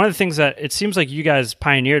using, one of the things that it seems like you guys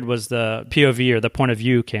pioneered was the POV, or the point of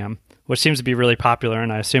view cam, which seems to be really popular.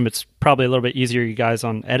 And I assume it's probably a little bit easier, you guys,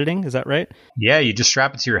 on editing. Is that right? Yeah, you just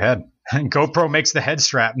strap it to your head. GoPro makes the head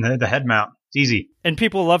strap and the head mount. It's easy. And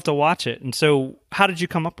people love to watch it. And so how did you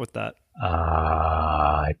come up with that?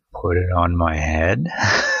 I put it on my head.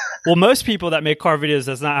 Well, most people that make car videos,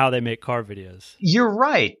 that's not how they make car videos. You're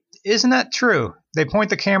right. Isn't that true? They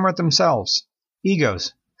point the camera at themselves.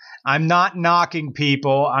 Egos. I'm not knocking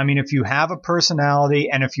people. I mean, if you have a personality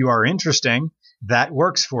and if you are interesting, that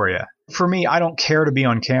works for you. For me, I don't care to be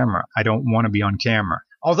on camera. I don't want to be on camera.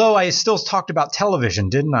 Although I still talked about television,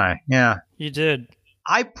 didn't I? Yeah. You did.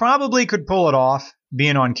 I probably could pull it off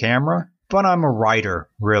being on camera, but I'm a writer,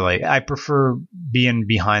 really. I prefer being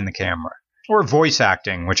behind the camera. Or voice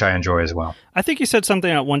acting, which I enjoy as well. I think you said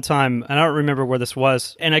something at one time, and I don't remember where this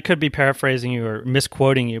was, and I could be paraphrasing you or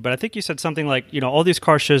misquoting you, but I think you said something like, all these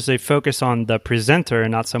car shows, they focus on the presenter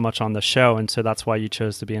and not so much on the show, and so that's why you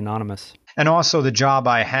chose to be anonymous. And also the job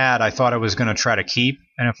I had, I thought I was going to try to keep.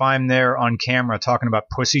 And if I'm there on camera talking about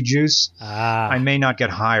pussy juice, I may not get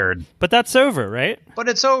hired. But that's over, right? But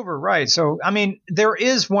it's over, right? So, I mean, there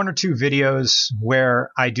is 1 or 2 videos where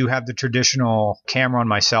I do have the traditional camera on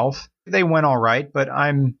myself. They went all right, but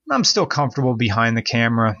I'm still comfortable behind the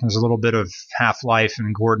camera. There's a little bit of Half-Life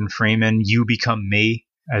and Gordon Freeman, You Become Me,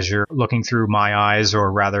 as you're looking through my eyes,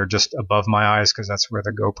 or rather just above my eyes, because that's where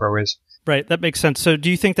the GoPro is. Right, that makes sense. So do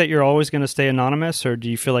you think that you're always going to stay anonymous, or do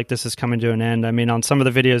you feel like this is coming to an end? I mean, on some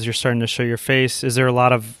of the videos, you're starting to show your face. Is there a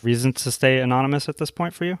lot of reasons to stay anonymous at this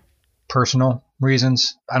point for you? Personal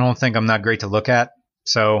reasons. I don't think I'm that great to look at,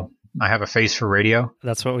 so I have a face for radio.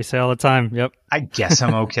 That's what we say all the time, yep. I guess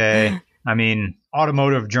I'm okay. I mean,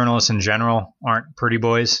 automotive journalists in general aren't pretty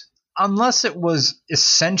boys. Unless it was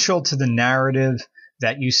essential to the narrative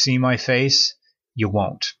that you see my face, you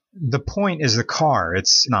won't. The point is the car.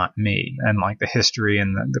 It's not me, and like the history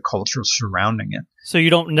and the culture surrounding it. So you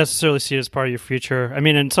don't necessarily see it as part of your future. I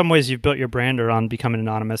mean, in some ways, you've built your brand around becoming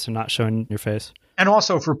anonymous and not showing your face. And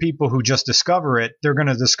also for people who just discover it, they're going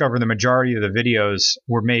to discover the majority of the videos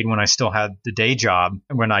were made when I still had the day job,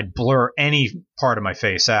 when I'd blur any part of my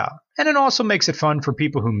face out. And it also makes it fun for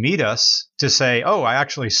people who meet us to say, oh, I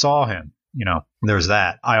actually saw him. There's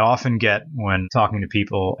that. I often get, when talking to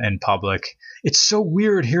people in public, it's so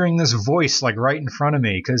weird hearing this voice like right in front of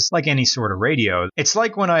me, because like any sort of radio, it's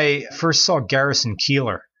like when I first saw Garrison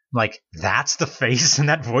Keillor, like that's the face and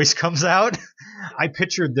that voice comes out. I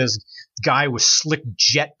pictured this guy with slick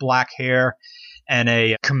jet black hair and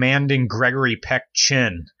a commanding Gregory Peck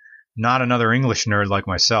chin, not another English nerd like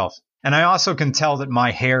myself. And I also can tell that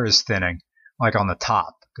my hair is thinning, like on the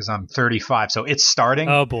top, because I'm 35, so it's starting.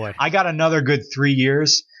 Oh boy. I got another good 3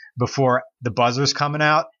 years before the buzzer's coming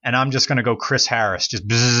out, and I'm just going to go Chris Harris, just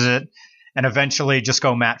bzzz, and eventually just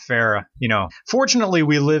go Matt Farah. Fortunately,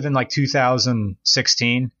 we live in like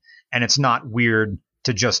 2016, and it's not weird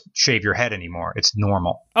to just shave your head anymore. It's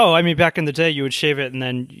normal. Oh, I mean, back in the day, you would shave it and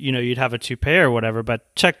then, you'd have a toupee or whatever.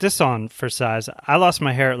 But check this on for size. I lost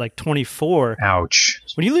my hair at like 24. Ouch.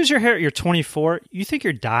 When you lose your hair at your 24, you think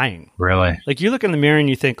you're dying. Really? Like, you look in the mirror and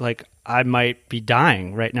you think, like, I might be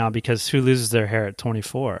dying right now, because who loses their hair at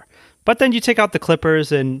 24? But then you take out the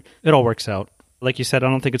clippers and it all works out. Like you said, I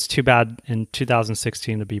don't think it's too bad in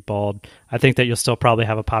 2016 to be bald. I think that you'll still probably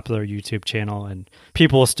have a popular YouTube channel and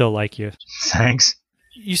people will still like you. Thanks.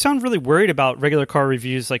 You sound really worried about regular car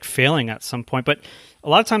reviews like failing at some point, but a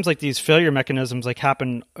lot of times like these failure mechanisms like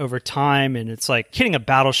happen over time, and it's like hitting a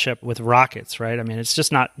battleship with rockets, right? I mean, it's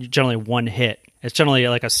just not generally one hit. It's generally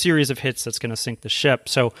like a series of hits that's going to sink the ship.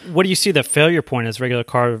 So what do you see the failure point as regular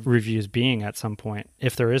car reviews being at some point,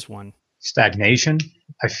 if there is one? Stagnation.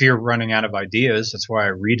 I fear running out of ideas. That's why I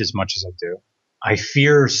read as much as I do. I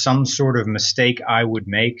fear some sort of mistake I would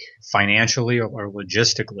make financially or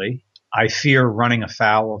logistically. I fear running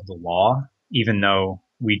afoul of the law, even though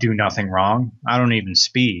we do nothing wrong. I don't even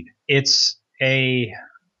speed. It's a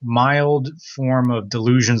mild form of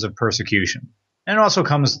delusions of persecution. And it also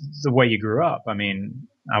comes the way you grew up. I mean,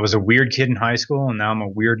 I was a weird kid in high school, and now I'm a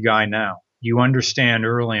weird guy now. You understand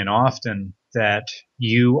early and often that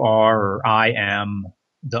you are, or I am,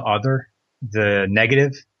 the other, the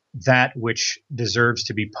negative, that which deserves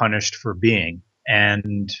to be punished for being.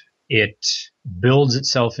 And it builds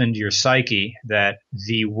itself into your psyche that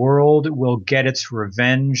the world will get its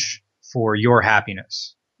revenge for your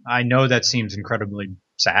happiness. I know that seems incredibly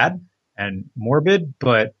sad and morbid,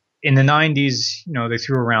 but in the 90s, they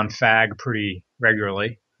threw around fag pretty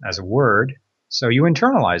regularly as a word. So you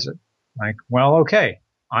internalize it. Like, well, okay,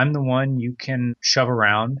 I'm the one you can shove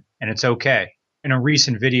around and it's okay. In a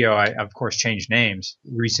recent video, I of course changed names,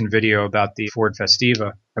 recent video about the Ford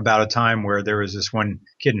Festiva, about a time where there was this one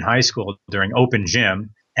kid in high school during open gym,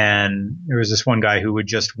 and there was this one guy who would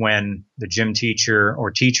just, when the gym teacher or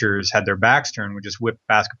teachers had their backs turned, would just whip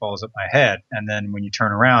basketballs at my head. And then when you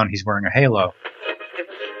turn around, he's wearing a halo.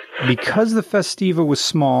 Because the Festiva was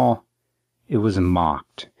small, it was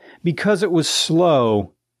mocked. Because it was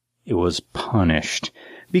slow, it was punished.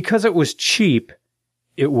 Because it was cheap,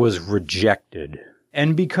 it was rejected.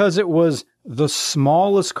 And because it was the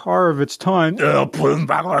smallest car of its time, it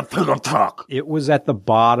was at the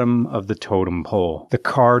bottom of the totem pole. The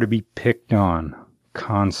car to be picked on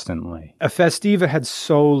constantly. A Festiva had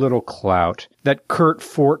so little clout that Kurt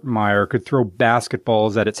Fortmeyer could throw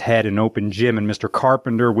basketballs at its head in open gym and Mr.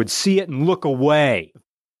 Carpenter would see it and look away.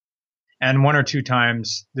 And one or two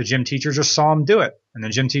times the gym teacher just saw him do it, and the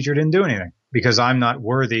gym teacher didn't do anything because I'm not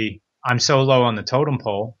worthy. I'm so low on the totem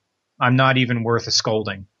pole, I'm not even worth a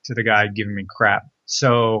scolding to the guy giving me crap.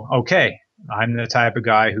 So, okay, I'm the type of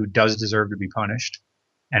guy who does deserve to be punished,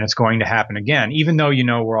 and it's going to happen again. Even though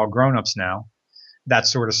we're all grown-ups now, that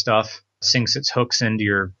sort of stuff sinks its hooks into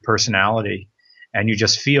your personality, and you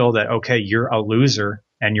just feel that, okay, you're a loser,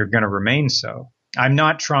 and you're going to remain so. I'm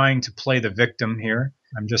not trying to play the victim here.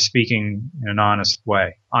 I'm just speaking in an honest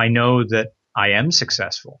way. I know that I am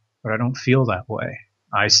successful, but I don't feel that way.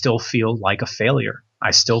 I still feel like a failure.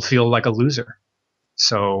 I still feel like a loser.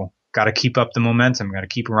 So got to keep up the momentum, got to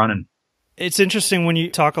keep running. It's interesting when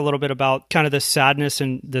you talk a little bit about kind of the sadness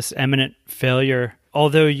and this imminent failure,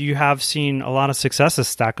 although you have seen a lot of successes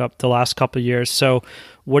stack up the last couple of years. So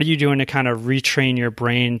what are you doing to kind of retrain your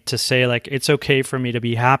brain to say, like, it's okay for me to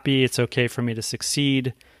be happy. It's okay for me to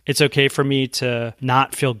succeed. It's okay for me to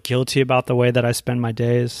not feel guilty about the way that I spend my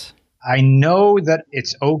days. I know that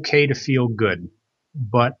it's okay to feel good,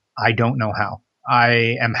 but I don't know how.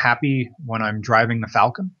 I am happy when I'm driving the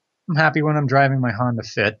Falcon. I'm happy when I'm driving my Honda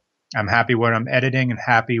Fit. I'm happy when I'm editing and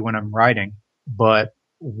happy when I'm writing. But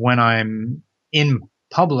when I'm in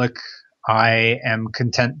public, I am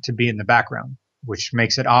content to be in the background, which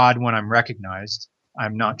makes it odd when I'm recognized.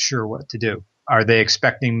 I'm not sure what to do. Are they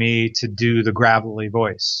expecting me to do the gravelly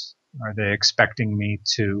voice? Are they expecting me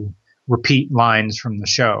to repeat lines from the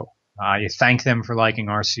show? You thank them for liking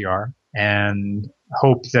RCR and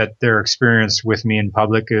hope that their experience with me in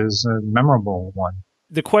public is a memorable one.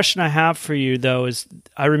 The question I have for you, though, is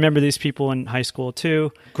I remember these people in high school,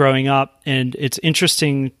 too, growing up, and it's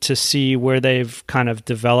interesting to see where they've kind of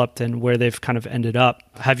developed and where they've kind of ended up.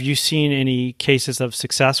 Have you seen any cases of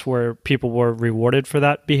success where people were rewarded for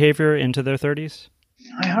that behavior into their 30s?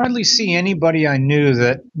 I hardly see anybody I knew.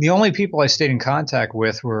 That the only people I stayed in contact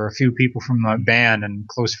with were a few people from my band and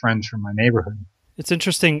close friends from my neighborhood. It's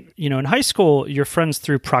interesting, in high school, you're friends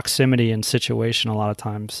through proximity and situation a lot of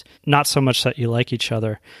times, not so much that you like each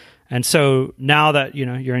other. And so now that,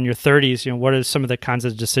 you're in your 30s, what are some of the kinds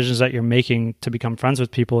of decisions that you're making to become friends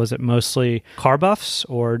with people? Is it mostly car buffs,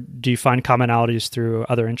 or do you find commonalities through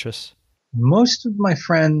other interests? Most of my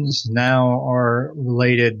friends now are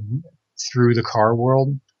related through the car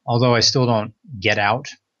world, although I still don't get out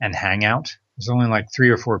and hang out. There's only like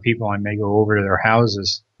 3 or 4 people I may go over to their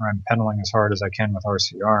houses, or I'm pedaling as hard as I can with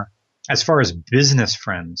RCR. As far as business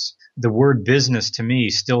friends, the word business to me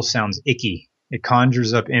still sounds icky. It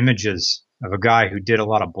conjures up images of a guy who did a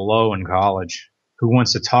lot of blow in college, who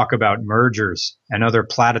wants to talk about mergers and other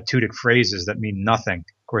platitudic phrases that mean nothing.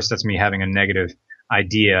 Of course, that's me having a negative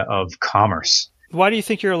idea of commerce. Why do you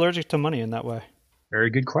think you're allergic to money in that way? Very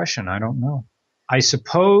good question. I don't know. I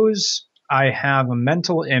suppose I have a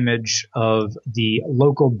mental image of the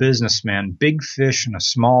local businessman, big fish in a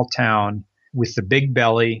small town with the big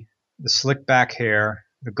belly, the slick back hair,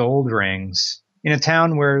 the gold rings, in a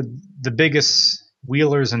town where the biggest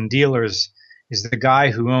wheelers and dealers is the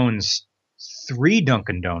guy who owns 3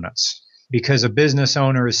 Dunkin' Donuts, because a business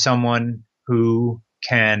owner is someone who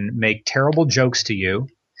can make terrible jokes to you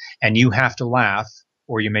and you have to laugh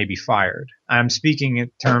or you may be fired. I'm speaking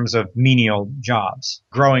in terms of menial jobs.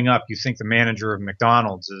 Growing up, you think the manager of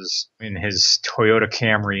McDonald's is in his Toyota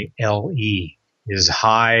Camry LE, his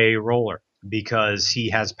high roller, because he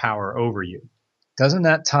has power over you. Doesn't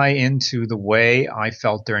that tie into the way I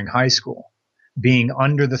felt during high school, being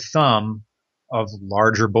under the thumb of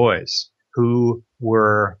larger boys who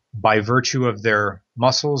were, by virtue of their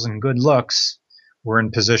muscles and good looks, were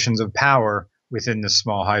in positions of power within this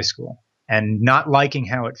small high school, and not liking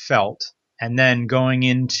how it felt, and then going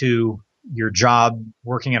into your job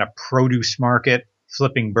working at a produce market,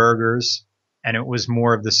 flipping burgers, and it was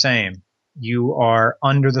more of the same. You are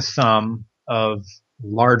under the thumb of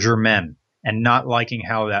larger men and not liking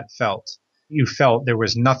how that felt. You felt there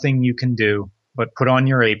was nothing you can do but put on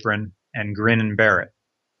your apron and grin and bear it.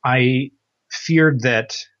 I feared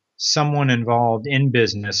that someone involved in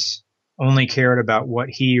business only cared about what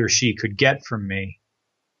he or she could get from me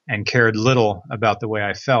and cared little about the way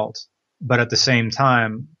I felt. But at the same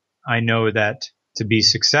time, I know that to be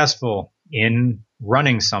successful in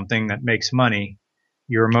running something that makes money,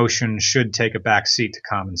 your emotions should take a back seat to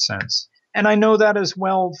common sense. And I know that as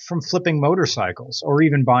well from flipping motorcycles or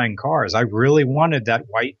even buying cars. I really wanted that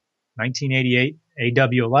white 1988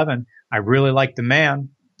 AW11. I really liked the man,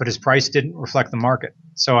 but his price didn't reflect the market.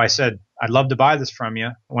 So I said, I'd love to buy this from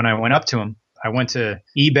you. When I went up to him, I went to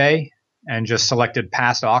eBay and just selected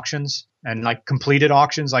past auctions and like completed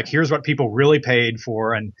auctions. Like, here's what people really paid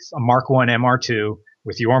for and a Mark 1 MR2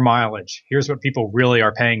 with your mileage. Here's what people really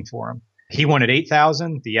are paying for them. He wanted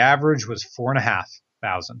 8,000. The average was 4,500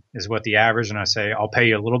 is what the average. And I say, I'll pay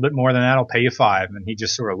you a little bit more than that. I'll pay you 5. And he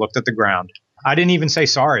just sort of looked at the ground. I didn't even say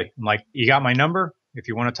sorry. I'm like, you got my number? If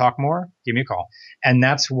you want to talk more, give me a call. And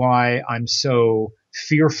that's why I'm so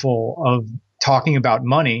fearful of talking about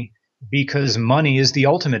money, because money is the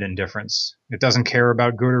ultimate indifference. It doesn't care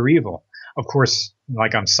about good or evil. Of course,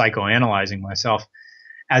 like I'm psychoanalyzing myself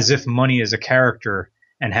as if money is a character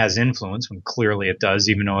and has influence, when clearly it does,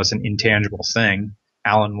 even though it's an intangible thing.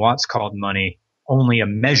 Alan Watts called money only a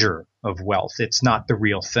measure of wealth. It's not the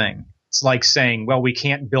real thing. It's like saying, well, we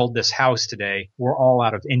can't build this house today. We're all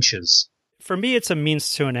out of inches. For me, it's a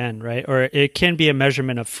means to an end, right? Or it can be a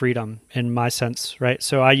measurement of freedom in my sense, right?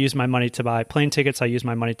 So I use my money to buy plane tickets. I use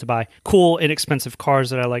my money to buy cool, inexpensive cars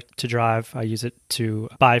that I like to drive. I use it to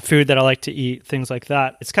buy food that I like to eat, things like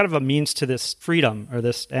that. It's kind of a means to this freedom or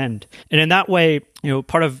this end. And in that way,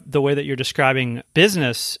 part of the way that you're describing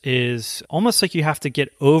business is almost like you have to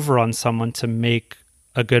get over on someone to make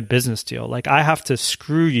a good business deal. Like I have to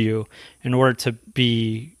screw you in order to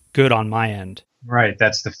be good on my end. Right.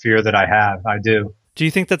 That's the fear that I have. I do. Do you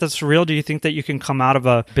think that that's real? Do you think that you can come out of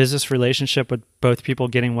a business relationship with both people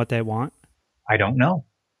getting what they want? I don't know.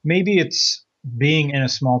 Maybe it's being in a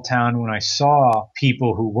small town when I saw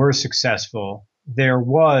people who were successful, there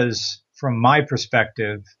was, from my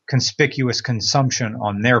perspective, conspicuous consumption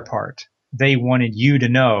on their part. They wanted you to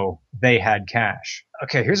know they had cash.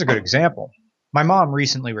 Okay, here's a good example. My mom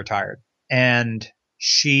recently retired, and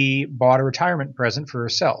she bought a retirement present for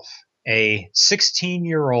herself. A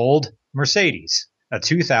 16-year-old Mercedes, a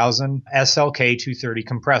 2000 SLK 230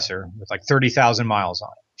 compressor with like 30,000 miles on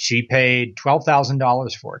it. She paid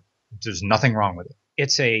 $12,000 for it. There's nothing wrong with it.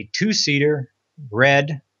 It's a 2-seater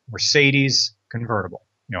red Mercedes convertible,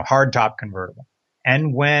 hardtop convertible.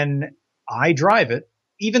 And when I drive it,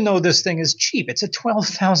 even though this thing is cheap, it's a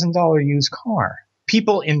 $12,000 used car.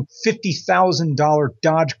 People in $50,000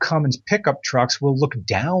 Dodge Cummins pickup trucks will look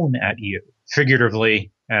down at you,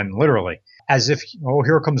 figuratively and literally, as if, oh,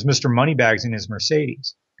 here comes Mr. Moneybags in his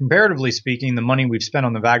Mercedes. Comparatively speaking, the money we've spent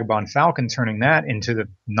on the Vagabond Falcon, turning that into the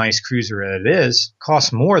nice cruiser that it is,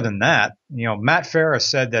 costs more than that. You know, Matt Farah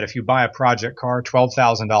said that if you buy a project car,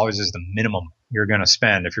 $12,000 is the minimum you're going to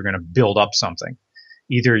spend if you're going to build up something.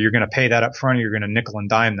 Either you're going to pay that up front or you're going to nickel and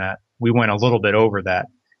dime that. We went a little bit over that.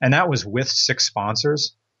 And that was with 6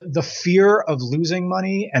 sponsors. The fear of losing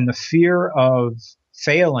money and the fear of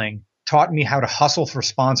failing taught me how to hustle for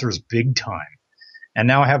sponsors big time. And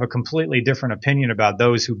now I have a completely different opinion about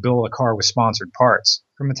those who build a car with sponsored parts.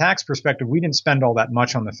 From a tax perspective, we didn't spend all that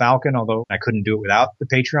much on the Falcon, although I couldn't do it without the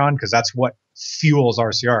Patreon because that's what fuels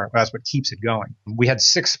RCR. That's what keeps it going. We had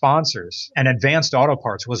 6 sponsors, and Advanced Auto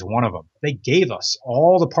Parts was one of them. They gave us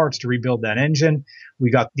all the parts to rebuild that engine.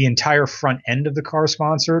 We got the entire front end of the car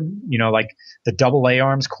sponsored, you know, like the double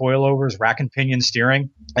A-arms, coilovers, rack and pinion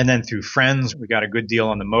steering. And then through friends, we got a good deal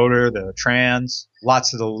on the motor, the trans,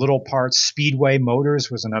 lots of the little parts. Speedway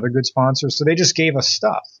Motors was another good sponsor. So they just gave us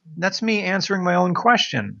stuff. That's me answering my own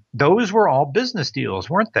question. Those were all business deals,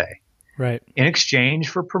 weren't they? Right. In exchange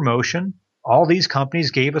for promotion, all these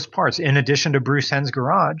companies gave us parts in addition to Bruce Henn's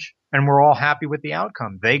Garage, and we're all happy with the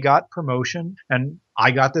outcome. They got promotion, and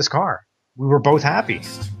I got this car. We were both happy.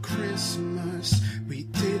 Last Christmas, we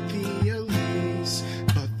did the Elise,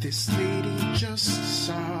 but this lady just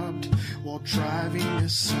sobbed while driving a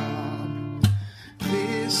Saab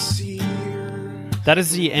this year. That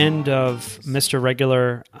is the end of Mr.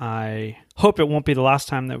 Regular. I hope it won't be the last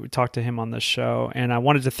time that we talk to him on this show. And I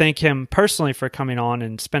wanted to thank him personally for coming on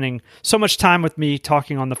and spending so much time with me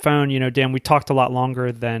talking on the phone. You know, Dan, we talked a lot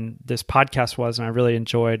longer than this podcast was, and I really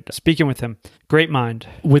enjoyed speaking with him. Great mind.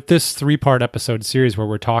 With this 3-part episode series where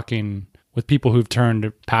we're talking with people who've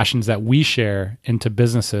turned passions that we share into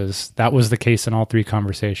businesses, that was the case in all 3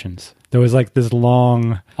 conversations. There was like this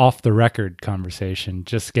long off-the-record conversation,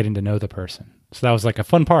 just getting to know the person. So that was like a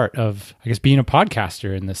fun part of, I guess, being a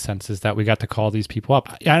podcaster in this sense, is that we got to call these people up.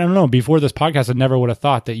 I don't know, before this podcast, I never would have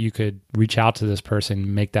thought that you could reach out to this person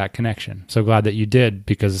and make that connection. So glad that you did,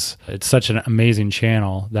 because it's such an amazing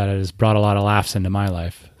channel that has brought a lot of laughs into my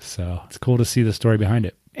life. So it's cool to see the story behind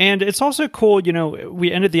it. And it's also cool, you know, we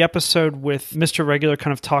ended the episode with Mr. Regular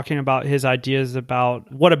kind of talking about his ideas about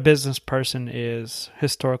what a business person is,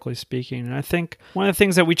 historically speaking. And I think one of the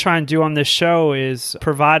things that we try and do on this show is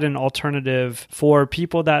provide an alternative for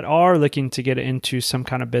people that are looking to get into some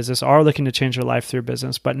kind of business, are looking to change their life through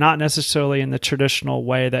business, but not necessarily in the traditional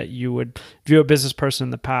way that you would view a business person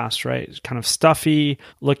in the past, right? Kind of stuffy,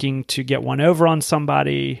 looking to get one over on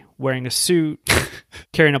somebody, wearing a suit,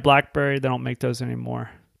 carrying a BlackBerry. They don't make those anymore.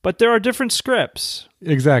 But there are different scripts.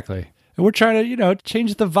 Exactly. And we're trying to, you know,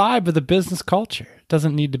 change the vibe of the business culture. It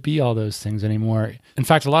doesn't need to be all those things anymore. In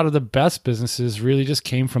fact, a lot of the best businesses really just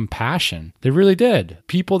came from passion. They really did.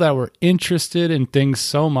 People that were interested in things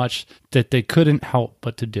so much that they couldn't help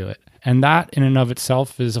but to do it. And that in and of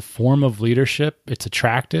itself is a form of leadership. It's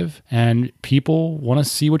attractive, and people want to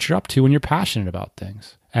see what you're up to when you're passionate about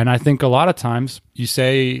things. And I think a lot of times you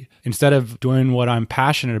say, instead of doing what I'm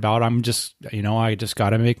passionate about, I'm just, you know, I just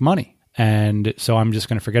got to make money. And so I'm just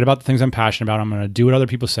going to forget about the things I'm passionate about. I'm going to do what other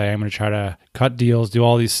people say. I'm going to try to cut deals, do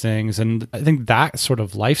all these things. And I think that sort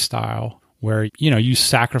of lifestyle where, you know, you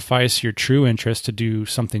sacrifice your true interest to do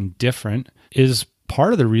something different is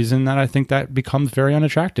part of the reason that I think that becomes very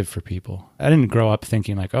unattractive for people. I didn't grow up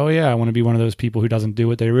thinking like, oh yeah, I want to be one of those people who doesn't do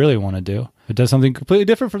what they really want to do. It does something completely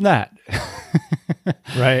different from that.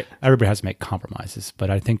 Right. Everybody has to make compromises, but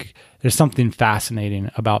I think there's something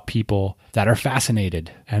fascinating about people that are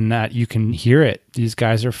fascinated, and that you can hear it. These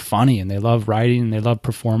guys are funny, and they love writing, and they love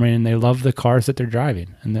performing, and they love the cars that they're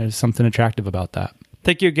driving. And there's something attractive about that.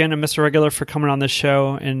 Thank you again to Mr. Regular for coming on this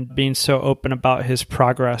show and being so open about his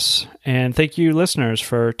progress. And thank you, listeners,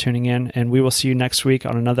 for tuning in. And we will see you next week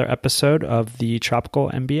on another episode of the Tropical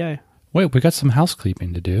MBA. Wait, we got some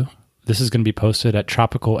housekeeping to do. This is going to be posted at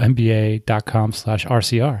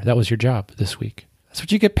tropicalmba.com/RCR. That was your job this week. That's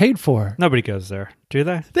what you get paid for. Nobody goes there, do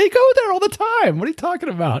they? They go there all the time. What are you talking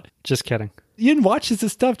about? Just kidding. Ian watches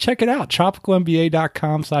this stuff. Check it out.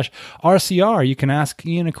 tropicalmba.com/RCR. You can ask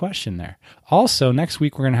Ian a question there. Also, next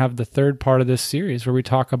week, we're going to have the 3rd part of this series where we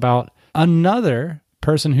talk about another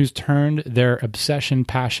person who's turned their obsession,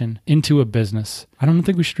 passion into a business. I don't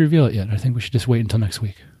think we should reveal it yet. I think we should just wait until next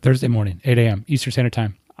week. Thursday morning, 8 a.m. Eastern Standard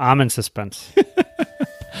Time. I'm in suspense.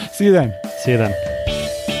 See you then. See you then.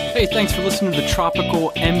 Hey, Hey, thanks for listening to the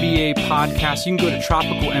Tropical MBA podcast. You can go to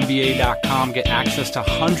tropicalmba.com, get access to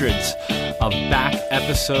hundreds of back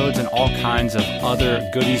episodes and all kinds of other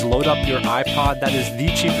goodies. Load up your iPod. That is the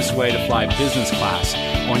cheapest way to fly business class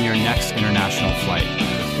on your next international flight.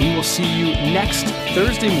 We will see you next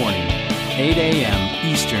Thursday morning, 8 a.m.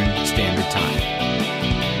 Eastern Standard Time.